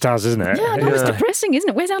it's just us, isn't it? Yeah, no, it's depressing, isn't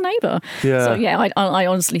it? Where's our neighbour? Yeah. So, yeah, I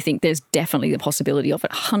honestly think there's definitely the possibility of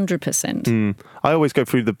it, 100%. I always go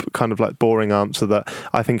through the kind of like boring answer that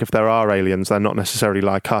I think if there are aliens, they're not necessarily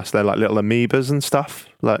like us. They're like little amoebas and stuff.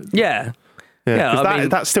 Like, Yeah. yeah, 'cause I mean,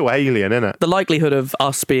 that's still alien, isn't it? the likelihood of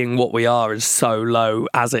us being what we are is so low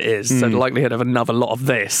as it is. So the likelihood of another lot of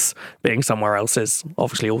this being somewhere else is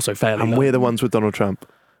obviously also fairly And low. we're the ones with Donald Trump.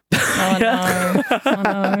 I know.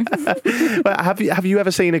 Well, have you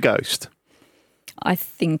ever seen a ghost? I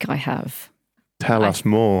think I have. Tell us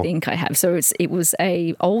more. I think I have. So it was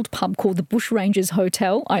a old pub called the Bushrangers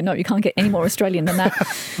Hotel. I know you can't get any more Australian than that.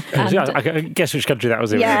 And, I guess which country that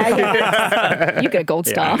was in. yeah. You get a gold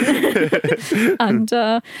star.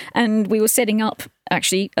 And we were setting up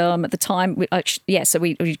actually at the time. So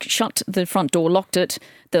we shut the front door, locked it.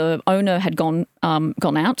 The owner had gone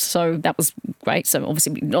out, so that was great. So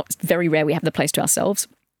obviously, not very rare we have the place to ourselves.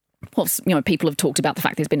 People have talked about the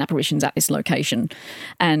fact there's been apparitions at this location,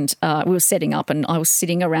 and we were setting up, and I was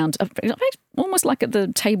sitting around almost like at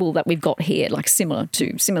the table that we've got here, like similar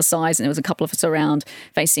size, and there was a couple of us around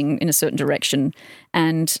facing in a certain direction,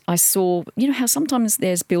 and I saw, how sometimes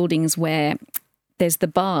there's buildings where there's the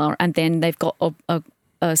bar, and then they've got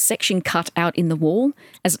a section cut out in the wall,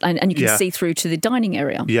 and you can see through to the dining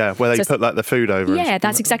area. Yeah, where they put like the food over. Yeah,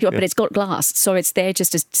 that's exactly right. But it's got glass, so it's there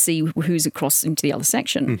just to see who's across into the other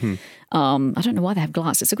section. Mm-hmm. I don't know why they have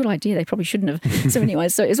glass. It's a good idea. They probably shouldn't have. So anyway,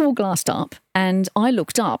 so it's all glassed up, and I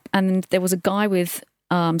looked up, and there was a guy with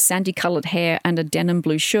sandy-coloured hair and a denim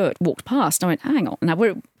blue shirt walked past. I went, hang on. Now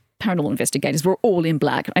we're paranormal investigators. We're all in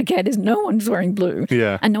black. Okay, there's no one's wearing blue.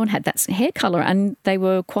 Yeah, and no one had that hair colour, and they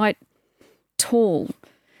were quite tall.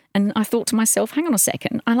 And I thought to myself, hang on a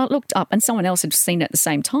second. And I looked up, and someone else had seen it at the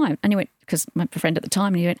same time. And he went, because my friend at the time,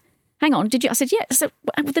 and he went, hang on, did you? I said, yeah. I said,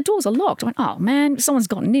 the doors are locked. I went, oh, man, someone's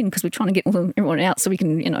gotten in because we're trying to get everyone out so we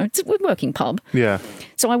can, it's a working pub. Yeah.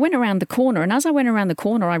 So I went around the corner, and as I went around the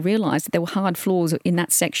corner, I realised that there were hard floors in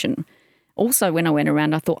that section. Also, when I went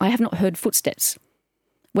around, I thought, I have not heard footsteps.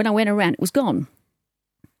 When I went around, it was gone.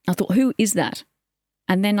 I thought, who is that?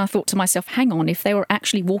 And then I thought to myself, hang on, if they were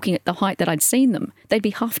actually walking at the height that I'd seen them, they'd be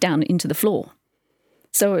half down into the floor.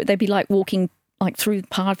 So they'd be like walking like through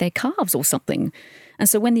part of their calves or something. And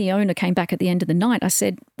so when the owner came back at the end of the night, I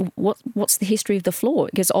said, what's the history of the floor?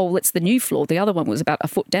 He goes, oh, it's the new floor. The other one was about a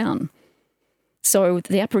foot down. So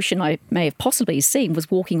the apparition I may have possibly seen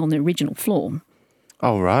was walking on the original floor.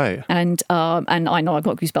 Oh, right. And I know I've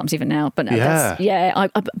got goosebumps even now, but but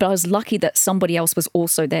I was lucky that somebody else was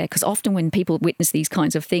also there, because often when people witness these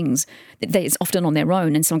kinds of things, it's often on their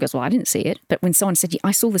own, and someone goes, well, I didn't see it. But when someone said, yeah,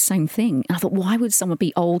 I saw the same thing, and I thought, why would someone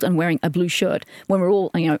be old and wearing a blue shirt when we're all,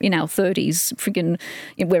 in our 30s, freaking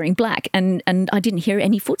wearing black? And I didn't hear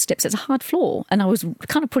any footsteps. It's a hard floor. And I was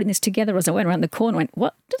kind of putting this together as I went around the corner and went,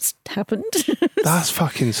 what just happened? That's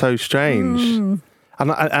fucking so strange.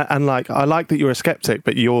 And like, I like that you're a skeptic,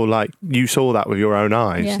 but you're like, you saw that with your own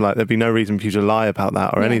eyes. Yeah. Like, there'd be no reason for you to lie about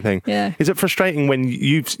that or anything. Yeah. Is it frustrating when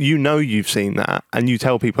you've seen that and you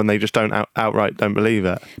tell people and they just don't outright don't believe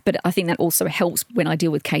it? But I think that also helps when I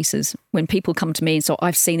deal with cases. When people come to me and say,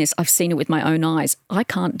 I've seen this, I've seen it with my own eyes, I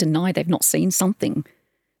can't deny they've not seen something.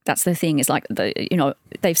 That's the thing. It's like,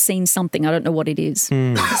 they've seen something. I don't know what it is.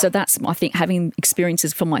 So that's, I think, having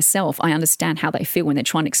experiences for myself, I understand how they feel when they're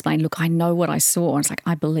trying to explain, look, I know what I saw. And it's like,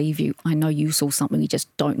 I believe you. I know you saw something. You just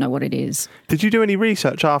don't know what it is. Did you do any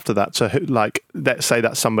research after that? So, like, let's say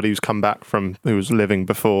that's somebody who's come back from, who was living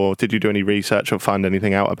before. Did you do any research or find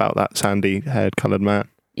anything out about that sandy-haired coloured man?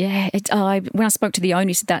 Yeah. When I spoke to the owner,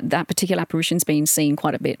 he said that particular apparition's been seen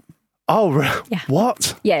quite a bit. Oh, yeah.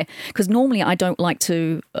 What? Yeah, because normally I don't like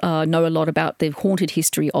to know a lot about the haunted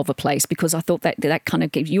history of a place, because I thought that kind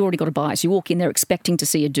of gives, you already got a bias. You walk in there expecting to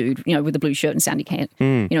see a dude, with a blue shirt and sandy hair,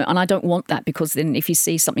 and I don't want that, because then if you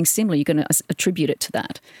see something similar, you're going to attribute it to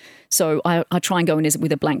that. So I try and go in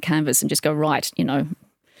with a blank canvas and just go, right,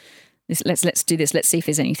 let's do this. Let's see if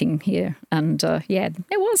there's anything here. And there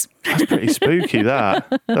was. That's pretty spooky,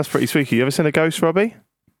 that. That's pretty spooky. You ever seen a ghost, Robbie?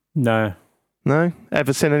 No. No?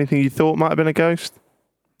 Ever seen anything you thought might have been a ghost?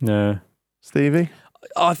 No. Stevie?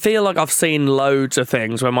 I feel like I've seen loads of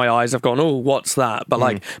things where my eyes have gone, oh, what's that? But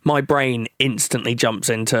like my brain instantly jumps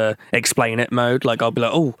into explain it mode. Like I'll be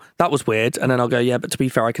like, oh, that was weird. And then I'll go, yeah, but to be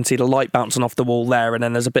fair, I can see the light bouncing off the wall there. And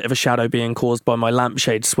then there's a bit of a shadow being caused by my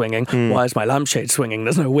lampshade swinging. Why is my lampshade swinging?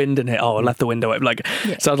 There's no wind in it. Oh, I left the window open. Like,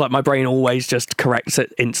 so it's like my brain always just corrects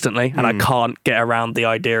it instantly. And I can't get around the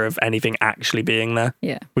idea of anything actually being there.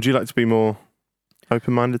 Yeah. Would you like to be more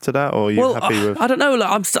open-minded to that, or are you happy with... I don't know,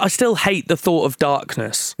 like, I still hate the thought of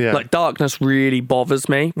darkness. Like, darkness really bothers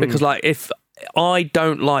me because like if I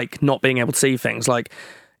don't like not being able to see things, like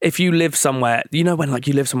if you live somewhere, you know, when like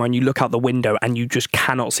you live somewhere and you look out the window and you just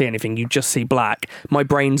cannot see anything, you just see black, my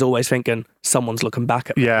brain's always thinking someone's looking back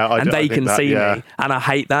at me and they can see me, and I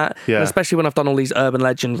hate that. And especially when I've done all these urban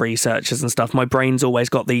legend researches and stuff, my brain's always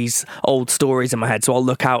got these old stories in my head, so I'll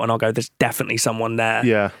look out and I'll go, there's definitely someone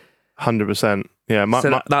there. 100%. Yeah,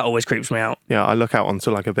 that always creeps me out. Yeah, I look out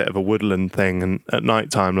onto like a bit of a woodland thing, and at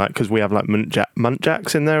night time, like, because we have like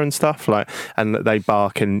muntjacks in there and stuff, like, and they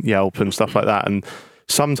bark and yelp and stuff like that, and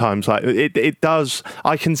sometimes like it does.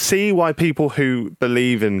 I can see why people who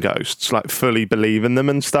believe in ghosts like fully believe in them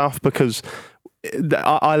and stuff, because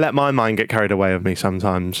I let my mind get carried away with me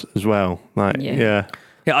sometimes as well. Like, Yeah,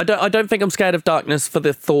 I don't think I'm scared of darkness for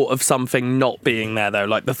the thought of something not being there, though.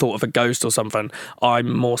 Like the thought of a ghost or something.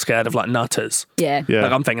 I'm more scared of like nutters. Yeah.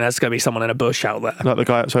 Like I'm thinking there's going to be someone in a bush out there. Like the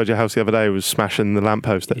guy outside your house the other day was smashing the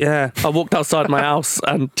lamppost. Yeah. I walked outside my house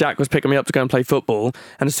and Jack was picking me up to go and play football.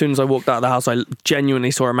 And as soon as I walked out of the house, I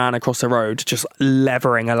genuinely saw a man across the road just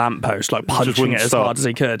levering a lamppost, like punching it as hard as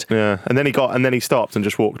he could. Yeah. And then he stopped and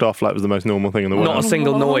just walked off like it was the most normal thing in the world. Not a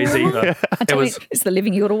single noise either. It's the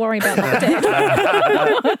living you got to worry about, not the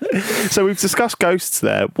dead. So we've discussed ghosts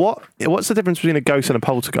there. What's the difference between a ghost and a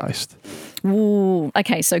poltergeist? Ooh,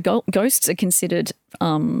 okay, so ghosts are considered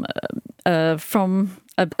from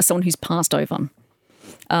someone who's passed over.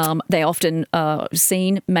 They're often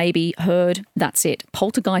seen, maybe heard, that's it.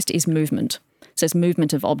 Poltergeist is movement. So it's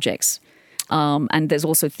movement of objects. And there's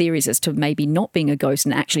also theories as to maybe not being a ghost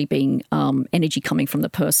and actually being energy coming from the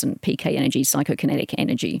person, PK energy, psychokinetic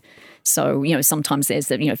energy. So, you know, sometimes there's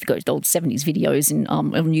the, you know, if you go to the old 70s videos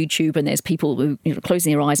on YouTube, and there's people who, you know,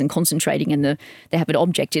 closing their eyes and concentrating, and they have an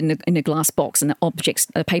object in a glass box, and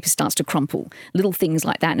the paper starts to crumple. Little things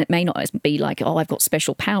like that. And it may not be like, oh, I've got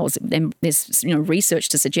special powers. Then there's, you know, research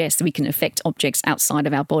to suggest that we can affect objects outside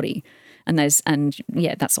of our body. And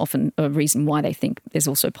that's often a reason why they think there's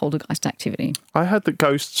also poltergeist activity. I heard that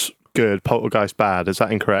ghosts good, poltergeist bad. Is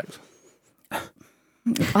that incorrect?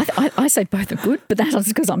 I say both are good, but that's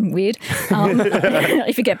because I'm weird.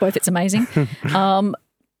 If you get both, it's amazing.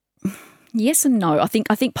 Yes and no. I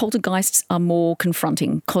think poltergeists are more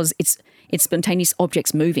confronting because it's spontaneous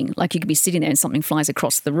objects moving. Like you could be sitting there and something flies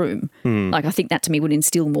across the room. Like I think that to me would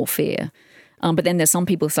instill more fear. But then there's some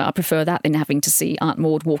people who say, I prefer that than having to see Aunt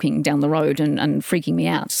Maud walking down the road and freaking me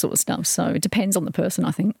out sort of stuff. So it depends on the person,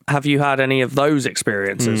 I think. Have you had any of those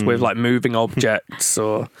experiences with like moving objects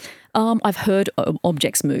or... I've heard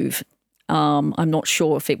objects move. I'm not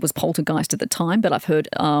sure if it was poltergeist at the time, but I've heard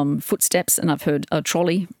footsteps, and I've heard a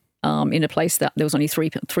trolley in a place that there was only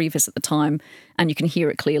three of us at the time, and you can hear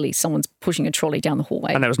it clearly. Someone's pushing a trolley down the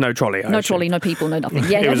hallway. And there was no trolley. No trolley, no people, no nothing.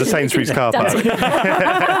 Yeah, it was a Sainsbury's car park.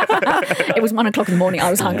 It was 1 o'clock in the morning. I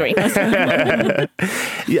was hungry.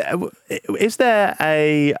 Yeah, is there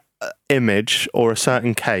a image or a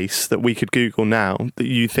certain case that we could Google now that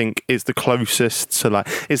you think is the closest to, like,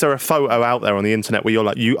 is there a photo out there on the internet where you're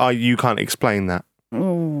like, you can't explain that?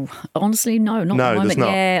 Oh, honestly, no, not at the moment.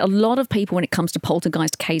 Yeah, a lot of people, when it comes to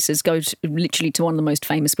poltergeist cases, go literally to one of the most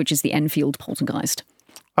famous, which is the Enfield poltergeist.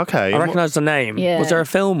 Okay, I recognise the name. Yeah. Was there a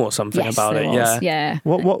film or something about it? Yeah.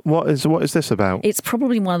 What is this about? It's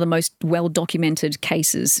probably one of the most well documented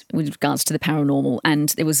cases with regards to the paranormal, and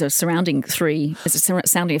there was a surrounding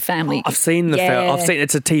a family. I've seen the film. I've seen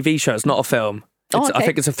it's a TV show. It's not a film. I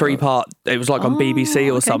think it's a 3-part. It was like on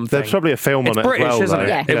BBC or something. There's probably a film on it British, as well. Isn't it?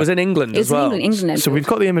 Yeah. It was in England as well. England. So we've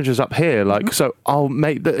got the images up here. Like, so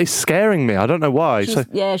it's scaring me. I don't know why.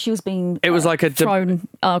 She was being. It was like thrown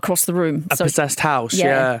across the room. A possessed house.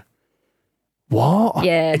 Yeah. What?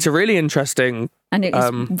 Yeah. It's a really interesting. And it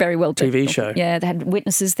was very well TV show. Yeah, they had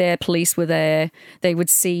witnesses there. Police were there. They would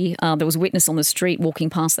see there was a witness on the street walking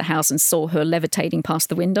past the house and saw her levitating past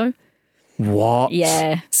the window. What?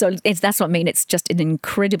 Yeah. So that's what I mean. It's just an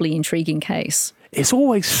incredibly intriguing case. It's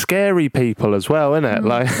always scary people as well, isn't it?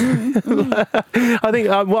 Like, I think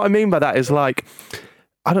what I mean by that is like,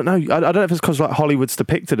 I don't know. I don't know if it's because like Hollywood's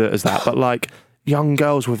depicted it as that, but like young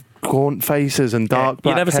girls with gaunt faces and dark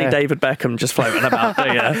black You never hair. see David Beckham just floating about,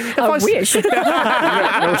 do you? I wish.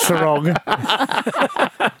 That's wrong.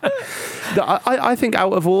 I think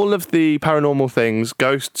out of all of the paranormal things,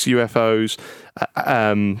 ghosts, UFOs,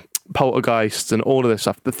 poltergeists and all of this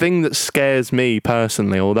stuff, the thing that scares me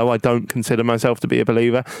personally, although I don't consider myself to be a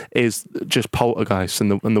believer, is just poltergeists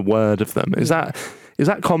and the word of them. Is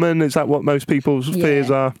that common? Is that what most people's fears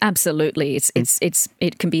are? Absolutely.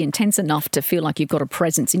 It can be intense enough to feel like you've got a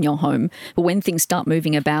presence in your home. But when things start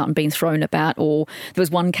moving about and being thrown about, or there was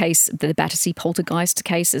one case, the Battersea poltergeist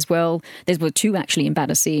case as well. There were two actually in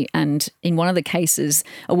Battersea, and in one of the cases,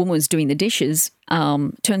 a woman was doing the dishes,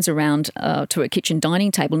 turns around to a kitchen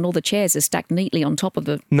dining table, and all the chairs are stacked neatly on top of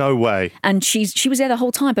the... No way. And she was there the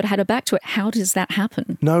whole time, but had her back to it. How does that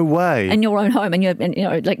happen? No way. In your own home, and you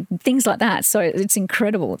know, like things like that. So it's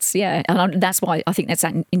incredible. And that's why I think that's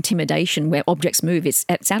that intimidation where objects move. It's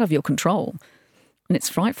out of your control, and it's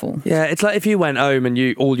frightful. Yeah, it's like if you went home and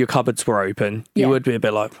all your cupboards were open, you would be a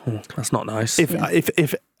bit like, oh, that's not nice.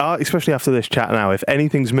 If especially after this chat now, if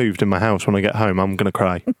anything's moved in my house when I get home, I'm going to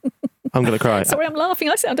cry. I'm going to cry. Sorry, I'm laughing.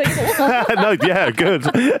 I sound evil. No, yeah, good.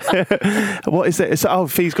 What is it?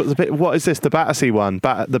 Fee's got the bit. What is this? The Battersea one?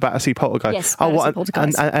 The Battersea poltergeist? Yes, Battersea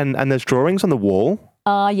poltergeist. And there's drawings on the wall?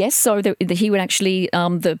 Yes, so he would actually,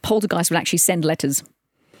 the poltergeist would actually send letters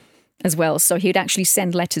as well. So he'd actually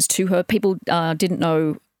send letters to her. People didn't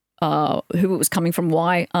know who it was coming from,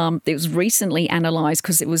 why. It was recently analysed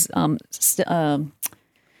because it was...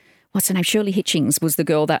 what's her name? Shirley Hitchings was the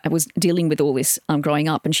girl that was dealing with all this growing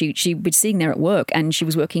up, and she was sitting there at work, and she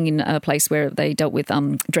was working in a place where they dealt with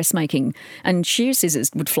dressmaking, and shear scissors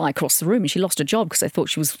would fly across the room, and she lost her job because they thought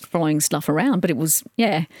she was following stuff around, but it was,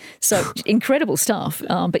 so incredible stuff.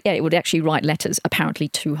 But it would actually write letters apparently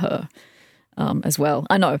to her. As well.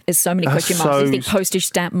 I know, there's so many question marks. You think postage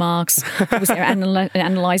stamp marks, was there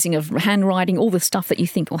analysing of handwriting, all the stuff that you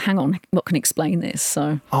think, well, hang on, what can explain this?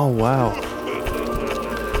 So. Oh, wow.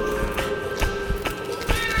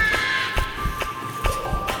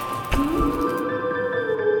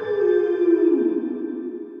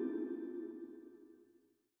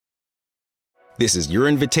 This is your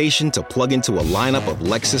invitation to plug into a lineup of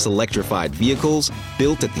Lexus electrified vehicles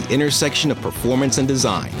built at the intersection of performance and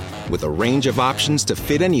design, with a range of options to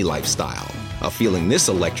fit any lifestyle. A feeling this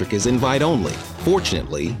electric is invite only.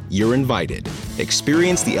 Fortunately, you're invited.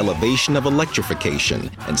 Experience the elevation of electrification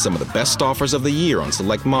and some of the best offers of the year on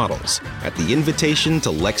select models at the Invitation to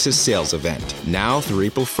Lexus sales event, now through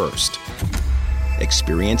April 1st.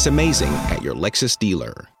 Experience amazing at your Lexus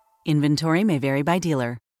dealer. Inventory may vary by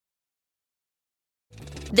dealer.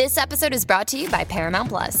 This episode is brought to you by Paramount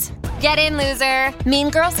Plus. Get in, loser! Mean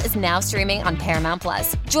Girls is now streaming on Paramount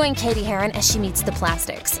Plus. Join Katie Heron as she meets the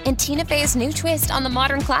plastics in Tina Fey's new twist on the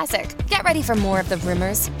modern classic. Get ready for more of the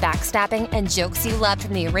rumors, backstabbing, and jokes you loved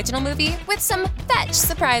from the original movie with some fetch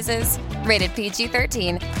surprises. Rated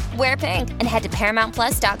PG-13. Wear pink and head to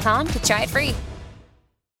ParamountPlus.com to try it free.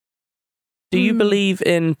 Do you believe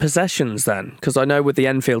in possessions then? Because I know with the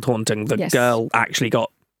Enfield haunting, the girl actually got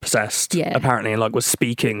possessed, apparently, and was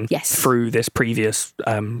speaking through this previous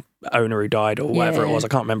owner who died or whatever it was. I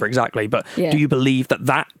can't remember exactly, but do you believe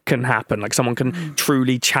that can happen? Like someone can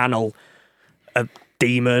truly channel a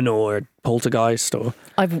demon or a poltergeist? Or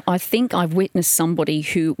I think I've witnessed somebody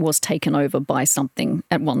who was taken over by something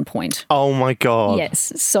at one point. Oh my God.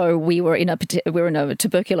 Yes. So we were in a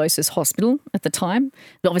tuberculosis hospital at the time,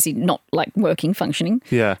 obviously not working, functioning.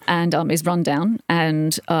 Yeah. And is run down,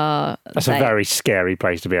 and that's a very scary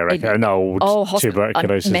place to be, I reckon. An old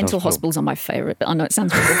tuberculosis mental hospital. Hospitals are my favourite, but I know it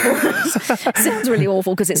sounds really awful. It sounds really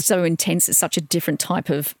awful because it's so intense. It's such a different type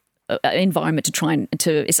of environment to try and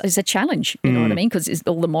it's a challenge, you know what I mean? Because it's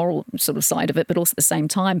all the moral sort of side of it, but also at the same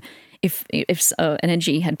time, if an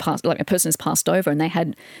energy had passed, like a person has passed over and they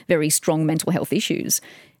had very strong mental health issues,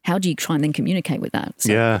 how do you try and then communicate with that?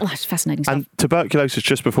 So, it's fascinating stuff. And tuberculosis,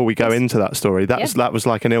 just before we go into that story, that was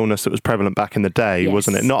like an illness that was prevalent back in the day,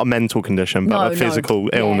 wasn't it? Not a mental condition, but a physical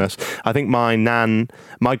illness. I think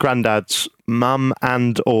my granddad's mum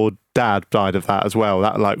and or dad died of that as well.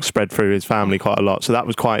 That spread through his family quite a lot. So that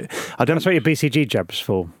was quite... That's what your BCG jab's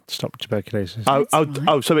for, to stop tuberculosis.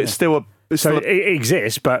 So it's still a... It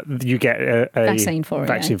exists, but you get a vaccine for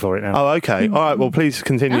it now. Oh, okay. All right. Well, please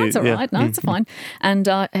continue. No, it's all right. No, it's fine. And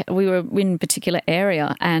we were in a particular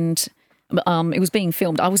area, and it was being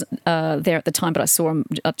filmed. I wasn't there at the time, but I saw him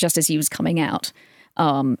just as he was coming out,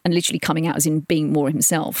 and literally coming out as in being more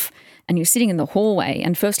himself. And he was sitting in the hallway,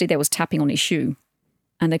 and firstly there was tapping on his shoe.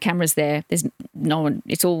 And the camera's there. There's no one.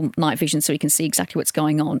 It's all night vision, so you can see exactly what's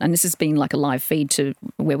going on. And this has been like a live feed to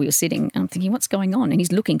where we were sitting. And I'm thinking, what's going on? And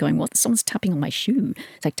he's looking, going, what? Someone's tapping on my shoe.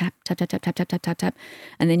 It's like tap, tap, tap, tap, tap, tap, tap, tap, tap.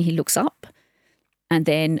 And then he looks up, and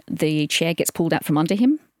then the chair gets pulled out from under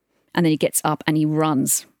him, and then he gets up and he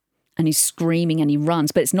runs. and he's screaming and he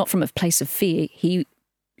runs, but it's not from a place of fear. He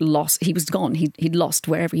was gone. He'd lost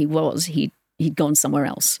wherever he was. He'd gone somewhere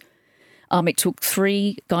else. It took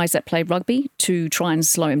 3 guys that played rugby to try and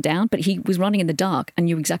slow him down, but he was running in the dark and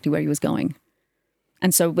knew exactly where he was going.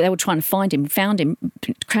 And so they were trying to find him, found him,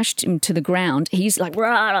 crashed him to the ground. He's like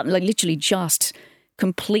literally just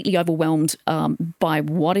completely overwhelmed by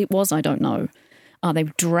what it was, I don't know. They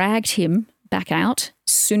dragged him back out.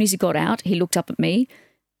 As soon as he got out, he looked up at me,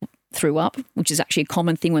 threw up, which is actually a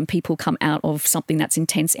common thing when people come out of something that's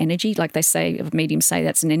intense energy. Like they say, mediums say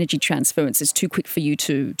that's an energy transference. It's too quick for you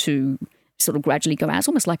to sort of gradually go out. It's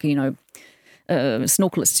almost like,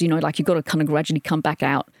 snorkelists, like you've got to kind of gradually come back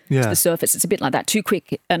out to the surface. It's a bit like that, too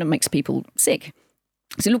quick, and it makes people sick.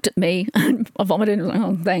 So he looked at me and I vomited and was like,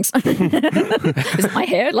 oh, thanks. Is it my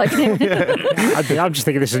hair? I'm just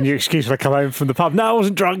thinking this is a new excuse when I come home from the pub. No, I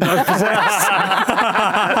wasn't drunk. I was possessed.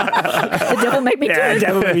 The devil made me do it. The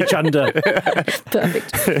devil made me chunder.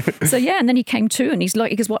 Perfect. So, and then he came to and he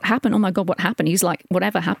goes, what happened? Oh, my God, what happened? He's like,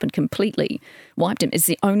 whatever happened completely wiped him. It's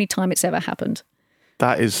the only time it's ever happened.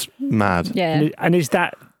 That is mad. Yeah. And is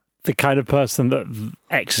that the kind of person that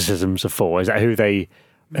exorcisms are for? Is that who they...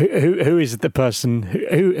 Who is the person?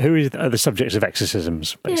 Who are the subjects of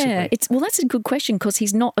exorcisms? Basically, that's a good question because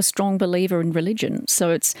he's not a strong believer in religion.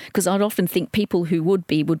 So it's because I'd often think people who would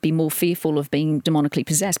be more fearful of being demonically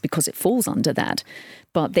possessed because it falls under that.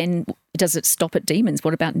 But then does it stop at demons?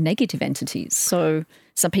 What about negative entities? So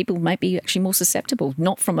some people might be actually more susceptible,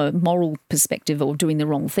 not from a moral perspective or doing the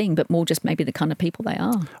wrong thing, but more just maybe the kind of people they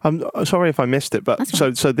are. I'm sorry if I missed it, but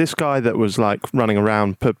so this guy that was like running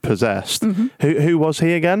around possessed, who was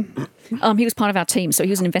he again? He was part of our team, so he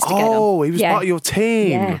was an investigator. Oh, he was part of your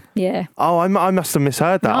team. Yeah. Oh, I must have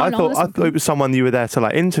misheard that. I thought it was someone you were there to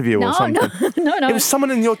like interview or something. No. It was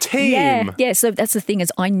someone in your team. Yeah. So that's the thing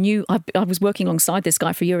is, I knew I was working alongside this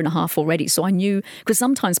guy for a year and a half already, so I knew because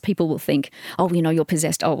sometimes people will think, oh, you're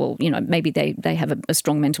possessed. Oh, well, maybe they have a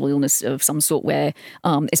strong mental illness of some sort where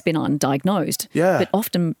it's been undiagnosed. Yeah. But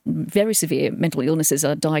often very severe mental illnesses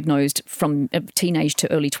are diagnosed from teenage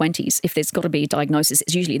to early 20s. If there's got to be a diagnosis,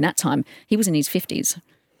 it's usually in that time. He was in his 50s.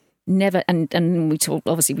 Never, and we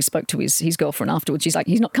spoke to his girlfriend afterwards. She's like,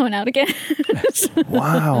 he's not coming out again.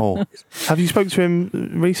 Wow. Have you spoke to him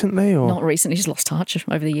recently? Or not recently? He's lost touch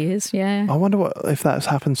over the years. Yeah. I wonder if that's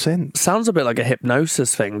happened since. Sounds a bit like a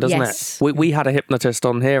hypnosis thing, doesn't it? We had a hypnotist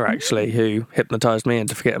on here actually who hypnotised me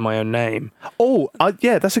into forgetting my own name. Oh,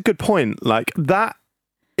 that's a good point. Like that.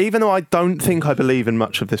 Even though I don't think I believe in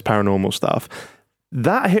much of this paranormal stuff,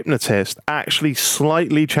 that hypnotist actually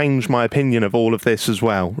slightly changed my opinion of all of this as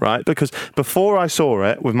well, right? Because before I saw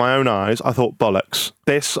it with my own eyes, I thought bollocks.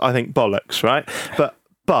 This, I think bollocks, right?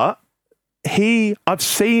 But I've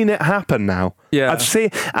seen it happen now. Yeah. I've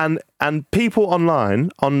seen, and people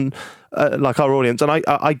online on like our audience, and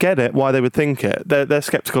I get it why they would think it. They're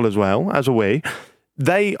skeptical as well, as are we.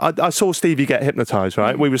 I saw Stevie get hypnotised,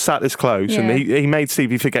 right? We were sat this close and he made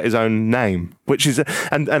Stevie forget his own name, which is,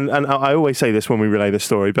 and I always say this when we relay this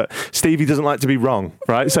story, but Stevie doesn't like to be wrong,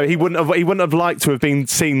 right? So he wouldn't have liked to have been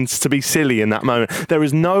seen to be silly in that moment. There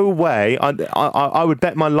is no way, I would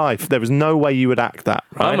bet my life, there was no way you would act that,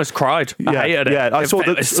 right? I almost cried. I hated it. Yeah, I saw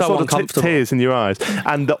so uncomfortable. The tears in your eyes.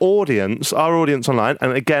 And the audience, our audience online,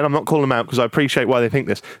 and again, I'm not calling them out because I appreciate why they think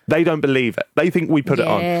this, they don't believe it. They think we put it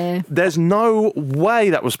on. There's no way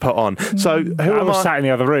that was put on. So I was sat in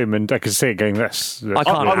the other room and I could see it going this.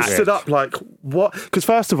 I was stood up like, what? Because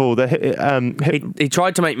first of all, he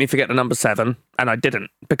tried to make me forget the number 7 and I didn't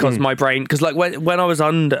because my brain, because like when I was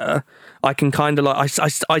under, I can kind of like,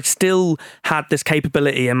 I still had this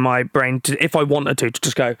capability in my brain to, if I wanted to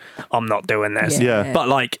just go, I'm not doing this. Yeah. But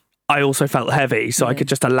like, I also felt heavy, so I could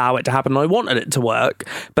just allow it to happen. I wanted it to work,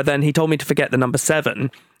 but then he told me to forget the number 7.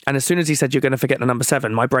 And as soon as he said, you're going to forget the number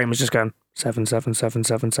 7, my brain was just going, 7, 7, 7,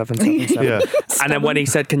 7, 7, 7, 7. Yeah. And then when he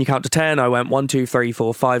said, can you count to 10? I went 1, 2, 3,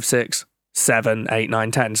 4, 5, 6, 7, 8,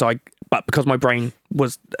 9, 10. But because my brain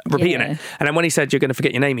was repeating it. And then when he said, you're going to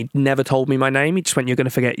forget your name, he never told me my name. He just went, you're going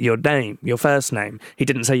to forget your name, your first name. He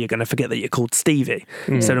didn't say you're going to forget that you're called Stevie.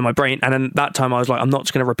 So in my brain, and then that time I was like, I'm not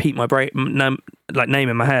just going to repeat my name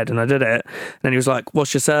in my head. And I did it. And then he was like,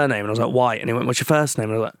 what's your surname? And I was like, White. And he went, what's your first name?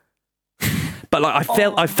 And I was like, but like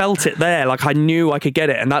I felt it there, like I knew I could get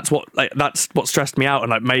it, and that's what stressed me out and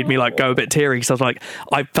like made me like go a bit teary because I was like,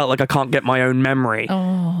 I felt like I can't get my own memory,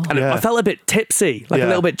 and I felt a bit tipsy, like a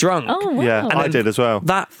little bit drunk. Oh wow. Yeah, and I did as well.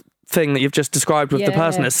 That thing that you've just described with the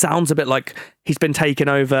person, it sounds a bit like he's been taken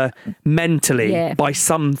over mentally by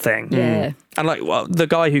something. Yeah. And like, well, the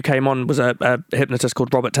guy who came on was a hypnotist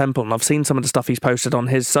called Robert Temple, and I've seen some of the stuff he's posted on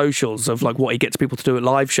his socials of like what he gets people to do at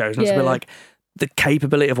live shows, and it's a bit like, the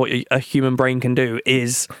capability of what a human brain can do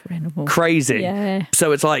is Incredible. crazy. Yeah.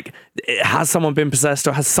 So it's like, has someone been possessed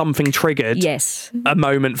or has something triggered a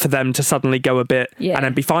moment for them to suddenly go a bit and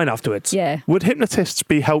then be fine afterwards? Yeah. Would hypnotists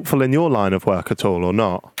be helpful in your line of work at all or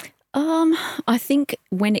not? I think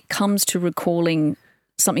when it comes to recalling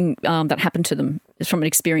something that happened to them from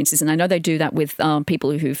experiences, and I know they do that with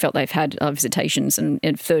people who felt they've had visitations and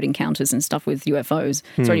third encounters and stuff with UFOs,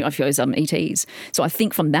 ETs. So I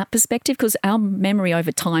think from that perspective, because our memory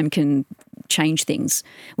over time can change things.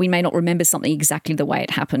 We may not remember something exactly the way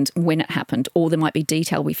it happened, when it happened, or there might be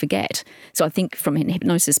detail we forget. So I think from an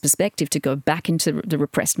hypnosis perspective, to go back into the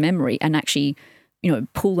repressed memory and actually,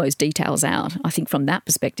 pull those details out, I think from that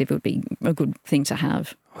perspective, it would be a good thing to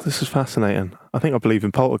have. Oh, this is fascinating. I think I believe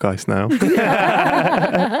in poltergeist now. My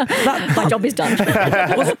job is done.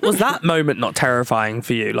 was that moment not terrifying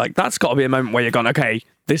for you? Like, that's got to be a moment where you're going, okay,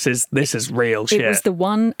 this is real shit. It was the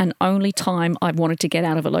one and only time I wanted to get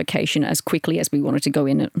out of a location as quickly as we wanted to go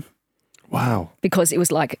in it. Wow. Because it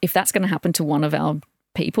was like, if that's going to happen to one of our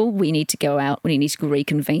people, we need to go out, we need to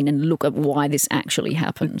reconvene and look at why this actually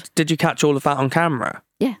happened. Did you catch all of that on camera?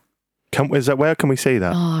 Yeah. Where can we see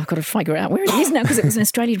that? Oh, I've got to figure out where it is now because it was an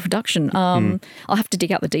Australian production. I'll have to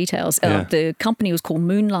dig out the details. The company was called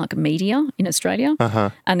Moonlark Media in Australia,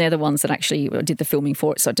 and they're the ones that actually did the filming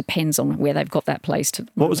for it, so it depends on where they've got that placed.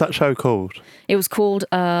 What was that show called? It was called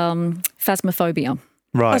Phasmophobia.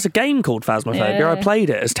 Right. There's a game called Phasmophobia. Yeah. I played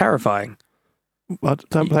it. It's terrifying. Well,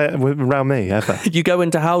 don't play it around me ever. You go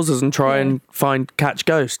into houses and try and catch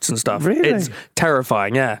ghosts and stuff. Really? It's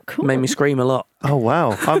terrifying, yeah. Cool. Made me scream a lot. Oh,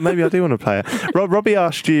 wow. Maybe I do want to play it. Robbie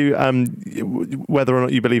asked you whether or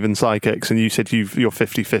not you believe in psychics, and you said you're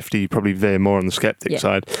 50-50, probably veer more on the skeptic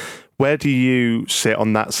side. Where do you sit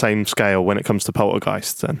on that same scale when it comes to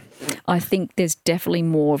poltergeists then? I think there's definitely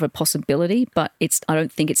more of a possibility, but I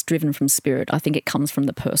don't think it's driven from spirit. I think it comes from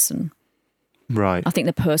the person. Right. I think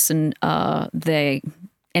the person, their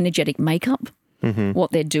energetic makeup,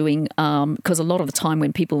 what they're doing, because a lot of the time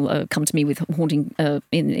when people come to me with haunting,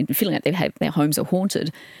 in feeling like their homes are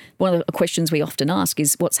haunted, one of the questions we often ask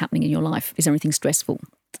is, what's happening in your life? Is everything stressful?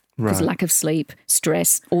 Because lack of sleep,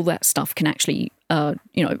 stress, all that stuff can actually,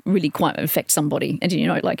 really quite affect somebody.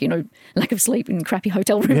 And, lack of sleep in crappy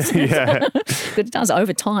hotel rooms. Yeah. But it does.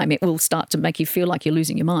 Over time, it will start to make you feel like you're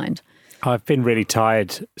losing your mind. I've been really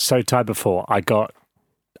tired, so tired before. I got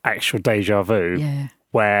actual deja vu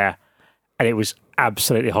and it was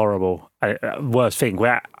absolutely horrible. Worst thing,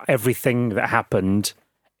 where everything that happened,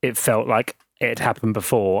 it felt like it had happened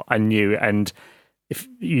before. I knew, and if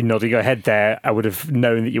you nodded your head there, I would have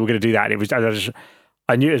known that you were going to do that.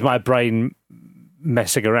 I knew it was my brain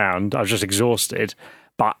messing around. I was just exhausted,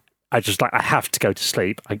 but I have to go to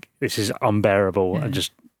sleep. This is unbearable. I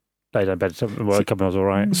just laid down in bed, woke up and I was all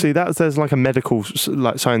right. See, there's like a medical,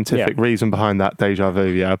 scientific reason behind that deja vu,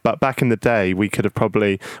 yeah. But back in the day, we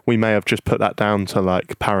may have just put that down to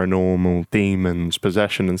like paranormal, demons,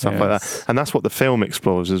 possession and stuff like that. And that's what the film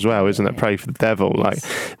explores as well, isn't it? Pray for the devil.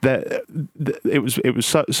 Yes.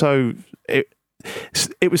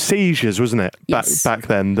 It was seizures, wasn't it? Yes. Back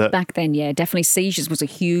then. Back then, yeah, definitely seizures was a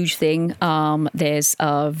huge thing. There's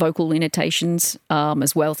vocal intonations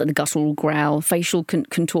as well, the guttural growl, facial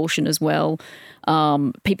contortion as well.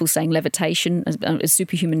 People saying levitation as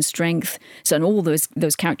superhuman strength. So, and all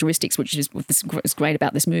those characteristics, which is what's great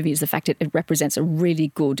about this movie, is the fact that it represents a really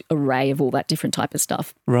good array of all that different type of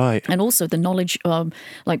stuff. Right. And also the knowledge of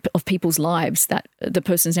people's lives that the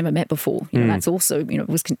person's never met before. That's also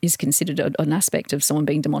is considered an aspect of someone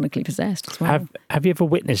being demonically possessed as well. Have you ever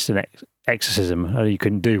witnessed an exorcism? Oh, you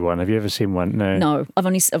couldn't do one. Have you ever seen one? No.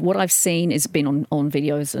 What I've seen has been on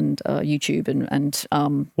videos and YouTube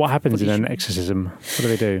and what happens in an exorcism? What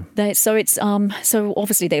do they do? So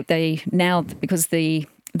obviously they now, because the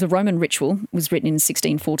Roman ritual was written in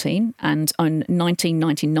 1614, and in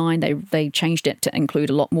 1999 they changed it to include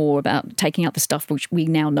a lot more about taking out the stuff which we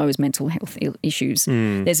now know as mental health issues.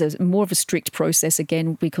 There's more of a strict process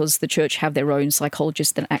again, because the church have their own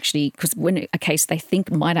psychologists that actually, because when a case they think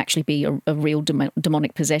might actually be a real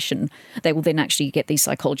demonic possession, they will then actually get these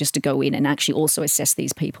psychologists to go in and actually also assess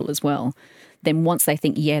these people as well. Then once they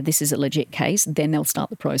think, this is a legit case, then they'll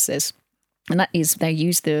start the process. And that is, they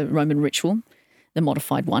use the Roman ritual, the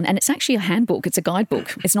modified one, and it's actually a handbook. It's a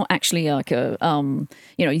guidebook. It's not actually like a,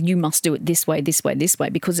 you must do it this way,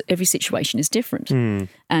 because every situation is different.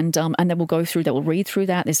 And they will go through, they will read through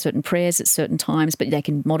that. There's certain prayers at certain times, but they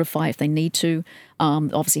can modify if they need to.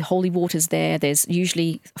 Obviously, holy water's there. There's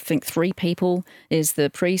usually, I think, 3 people. There's the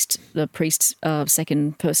priest's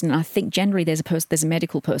second person. And I think generally there's a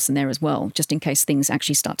medical person there as well, just in case things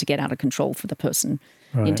actually start to get out of control for the person.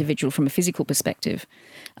 individual from a physical perspective.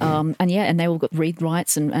 And they all got read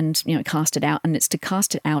rights and cast it out, and it's to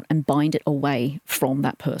cast it out and bind it away from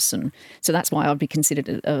that person. So that's why I'd be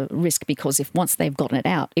considered a risk, because if once they've gotten it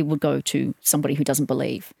out, it would go to somebody who doesn't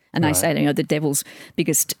believe. And they say, the devil's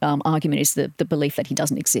biggest argument is the belief that he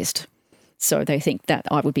doesn't exist. So they think that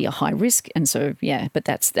I would be a high risk, and so but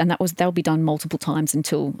that'll be done multiple times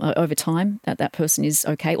until over time that person is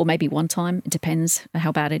okay, or maybe one time. It depends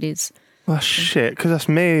how bad it is. Well, shit, because that's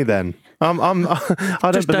me then.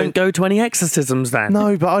 I don't go to any exorcisms then.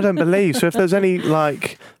 No, but I don't believe. So if there's any,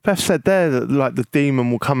 like Beth said there, that like the demon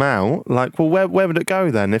will come out, like, well, where would it go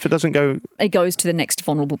then? If it doesn't go, it goes to the next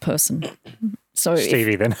vulnerable person. So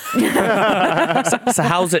Stevie then. So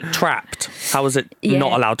how's it trapped? How is it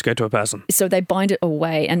not allowed to go to a person? So they bind it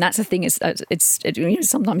away, and that's the thing.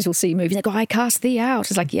 Sometimes you'll see movies like, "Oh, I cast thee out."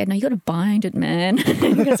 It's like, no, you got to bind it, man.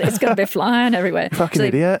 It's going to be flying everywhere. Fucking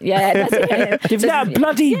idiot. Yeah, that's it. Yeah. Give that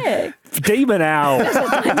bloody demon out.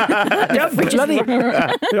 Bloody.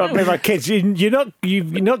 My kids, you're not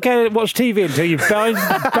going to watch TV until you've bound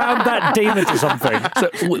that demon to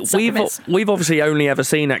something. So we've obviously only ever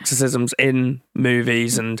seen exorcisms in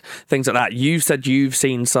movies and things like that. You've said you've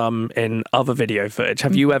seen some in other video footage.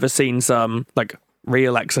 Have you ever seen some like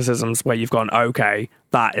real exorcisms where you've gone, okay,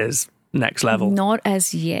 that is next level? Not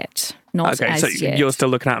as yet. You're still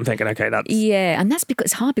looking at it and thinking, okay, that's... Yeah, and that's because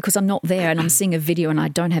it's hard because I'm not there and I'm seeing a video and I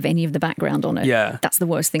don't have any of the background on it. Yeah. That's the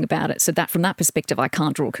worst thing about it. So that from that perspective, I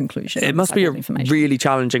can't draw a conclusion. It must be a really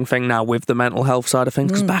challenging thing now with the mental health side of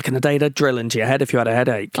things, because back in the day, they'd drill into your head if you had a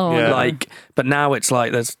headache. But now it's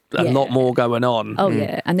like there's a lot more going on. Oh,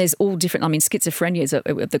 yeah. And there's all different... I mean, schizophrenia is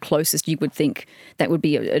the closest you would think that would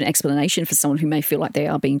be an explanation for someone who may feel like they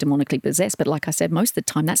are being demonically possessed. But like I said, most of the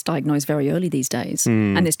time, that's diagnosed very early these days.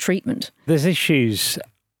 And there's treatment. There's issues,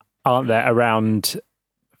 aren't there, around,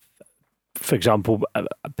 for example,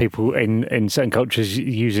 people in certain cultures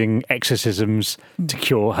using exorcisms to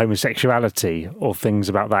cure homosexuality or things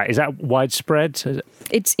about that. Is that widespread?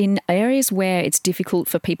 It's in areas where it's difficult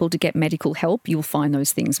for people to get medical help. You'll find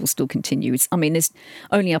those things will still continue. There's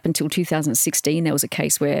only up until 2016, there was a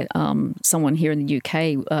case where someone here in the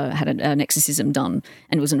UK had an exorcism done,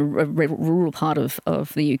 and it was in a rural part of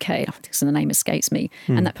the UK. I think the name escapes me.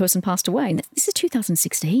 And that person passed away. And this is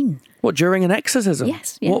 2016. What, during an exorcism?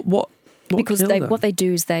 Yes. Yeah. What because what they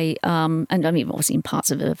do is they, and I mean, obviously in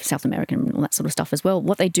parts of South America and all that sort of stuff as well,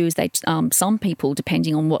 what they do is some people,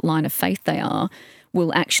 depending on what line of faith they are,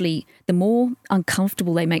 will actually, the more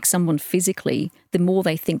uncomfortable they make someone physically, the more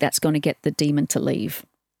they think that's going to get the demon to leave.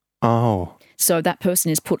 Oh. So that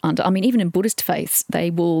person is put under, I mean, even in Buddhist faiths,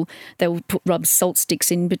 they'll rub salt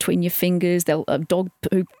sticks in between your fingers, they'll dog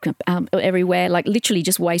poop everywhere, like literally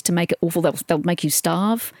just ways to make it awful. They'll make you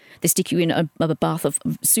starve. They stick you in a bath of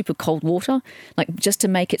super cold water, like just to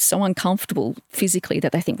make it so uncomfortable physically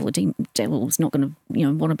that they think, well, the devil's not going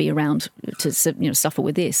to, want to be around to, suffer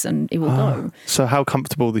with this, and it will go. So how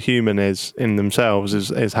comfortable the human is in themselves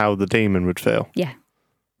is how the demon would feel. Yeah.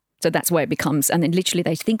 So that's where it becomes, and then literally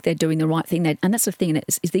they think they're doing the right thing. And that's the thing,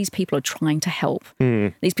 is these people are trying to help.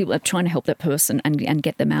 These people are trying to help that person and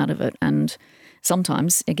get them out of it. And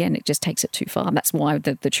sometimes, again, it just takes it too far. That's why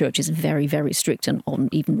the church is very, very strict on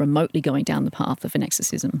even remotely going down the path of an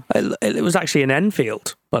exorcism. It was actually in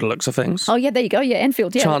Enfield, by the looks of things. Oh, yeah, there you go. Yeah,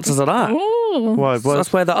 Enfield, yeah. Chances of that. Why, so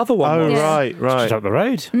that's where the other one was. Oh, right. Just up the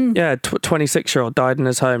road. Yeah, 26-year-old died in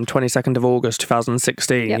his home 22nd of August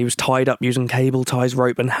 2016. Yep. He was tied up using cable ties,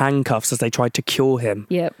 rope and handcuffs as they tried to cure him.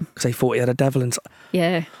 Yep. Because they thought he had a devil inside.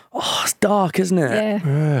 Yeah. Oh, it's dark, isn't it?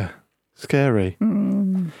 Yeah. Scary.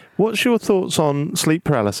 What's your thoughts on sleep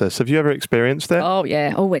paralysis? Have you ever experienced it? Oh,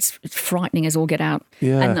 yeah. Oh, it's frightening as all get out.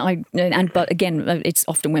 Yeah. But again, it's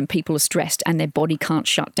often when people are stressed and their body can't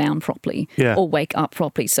shut down properly or wake up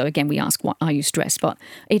properly. So again, we ask, why are you stressed? But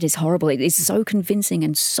it is horrible. It is so convincing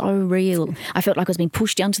and so real. I felt like I was being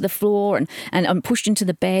pushed down to the floor and I'm pushed into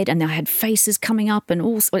the bed, and I had faces coming up, and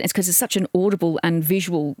also it's because it's such an audible and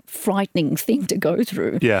visual frightening thing to go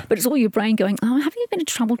through. Yeah. But it's all your brain going, oh, have you been in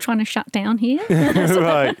trouble trying to shut down here?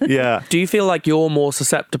 Right. Yeah. Do you feel like you're more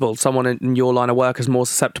susceptible, someone in your line of work is more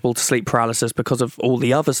susceptible to sleep paralysis because of all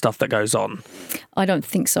the other stuff that goes on? I don't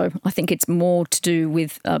think so. I think it's more to do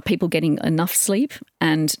with people getting enough sleep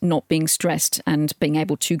and not being stressed and being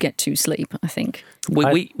able to get to sleep, I think.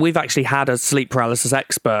 We've actually had a sleep paralysis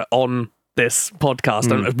expert on this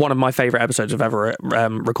podcast, and one of my favourite episodes I've ever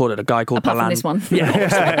recorded. A guy called Apart from this one.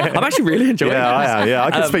 Yeah, I'm actually really enjoying it. Yeah,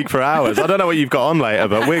 I could speak for hours. I don't know what you've got on later,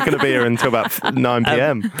 but we're going to be here until about 9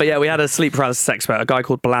 p.m. But yeah, we had a sleep paralysis expert, a guy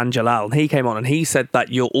called Balan Jalal, and he came on and he said that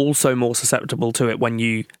you're also more susceptible to it when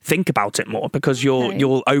you think about it more, because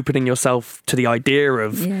you're opening yourself to the idea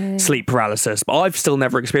of sleep paralysis. But I've still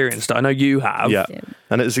never experienced it. I know you have. Yeah.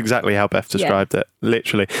 And it's exactly how Beth described it.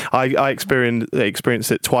 Literally, I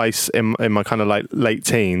experienced it twice in my kind of like late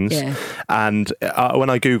teens, and when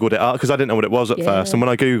I googled it, because I didn't know what it was at first, and when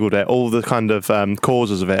I googled it, all the kind of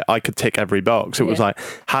causes of it, I could tick every box. It was like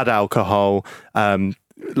had alcohol,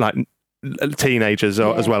 like teenagers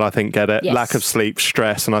as well, I think, get it. Lack of sleep,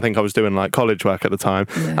 stress, and I think I was doing like college work at the time,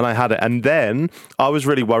 and I had it. And then I was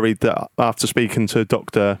really worried that after speaking to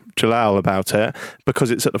Dr. Jalal about it,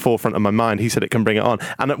 because it's at the forefront of my mind, he said it can bring it on.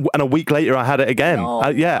 And a week later, I had it again.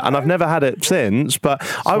 And I've never had it since. But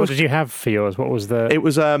what did you have for yours? What was the? It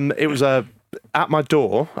was a. At my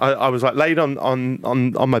door, I was like laid on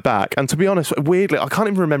my back, and to be honest, weirdly, I can't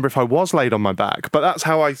even remember if I was laid on my back, but that's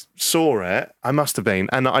how I saw it. I must have been,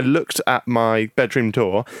 and I looked at my bedroom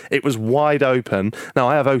door. It was wide open. Now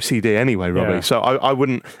I have OCD anyway, Robbie, so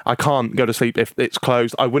I can't go to sleep if it's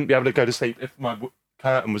closed. I wouldn't be able to go to sleep if my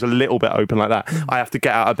curtain was a little bit open like that. I have to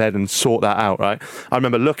get out of bed and sort that out, right? I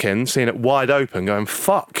remember seeing it wide open, going,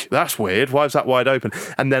 fuck, that's weird. Why is that wide open?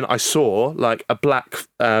 And then I saw like a black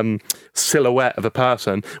silhouette of a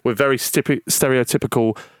person with very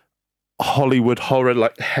stereotypical Hollywood horror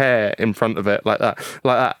like hair in front of it, like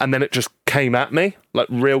that. And then it just came at me like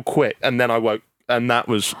real quick. And then I woke, and that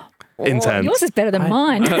was intense. Yours is better than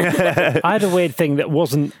mine. I had a weird thing that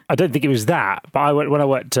wasn't, I don't think it was that, but when I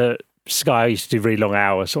worked to Sky, I used to do really long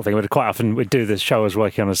hours sort of thing. We'd do the show I was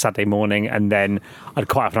working on a Saturday morning, and then I'd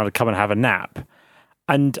come and have a nap.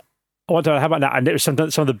 And I wanted to have a nap, and it was some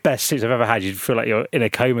of the best sleeps I've ever had. You'd feel like you're in a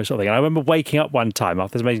coma sort of thing. And I remember waking up one time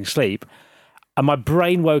after this amazing sleep, and my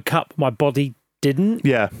brain woke up, my body didn't.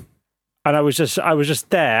 Yeah. And I was just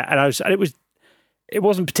there, and it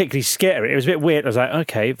wasn't particularly scary. It was a bit weird. I was like,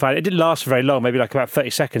 okay, fine. It didn't last for very long, maybe like about 30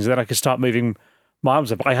 seconds, and then I could start moving my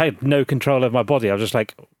arms up. But I had no control over my body. I was just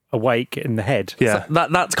like awake in the head. Yeah. So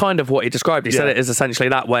that's kind of what he described. He said it is essentially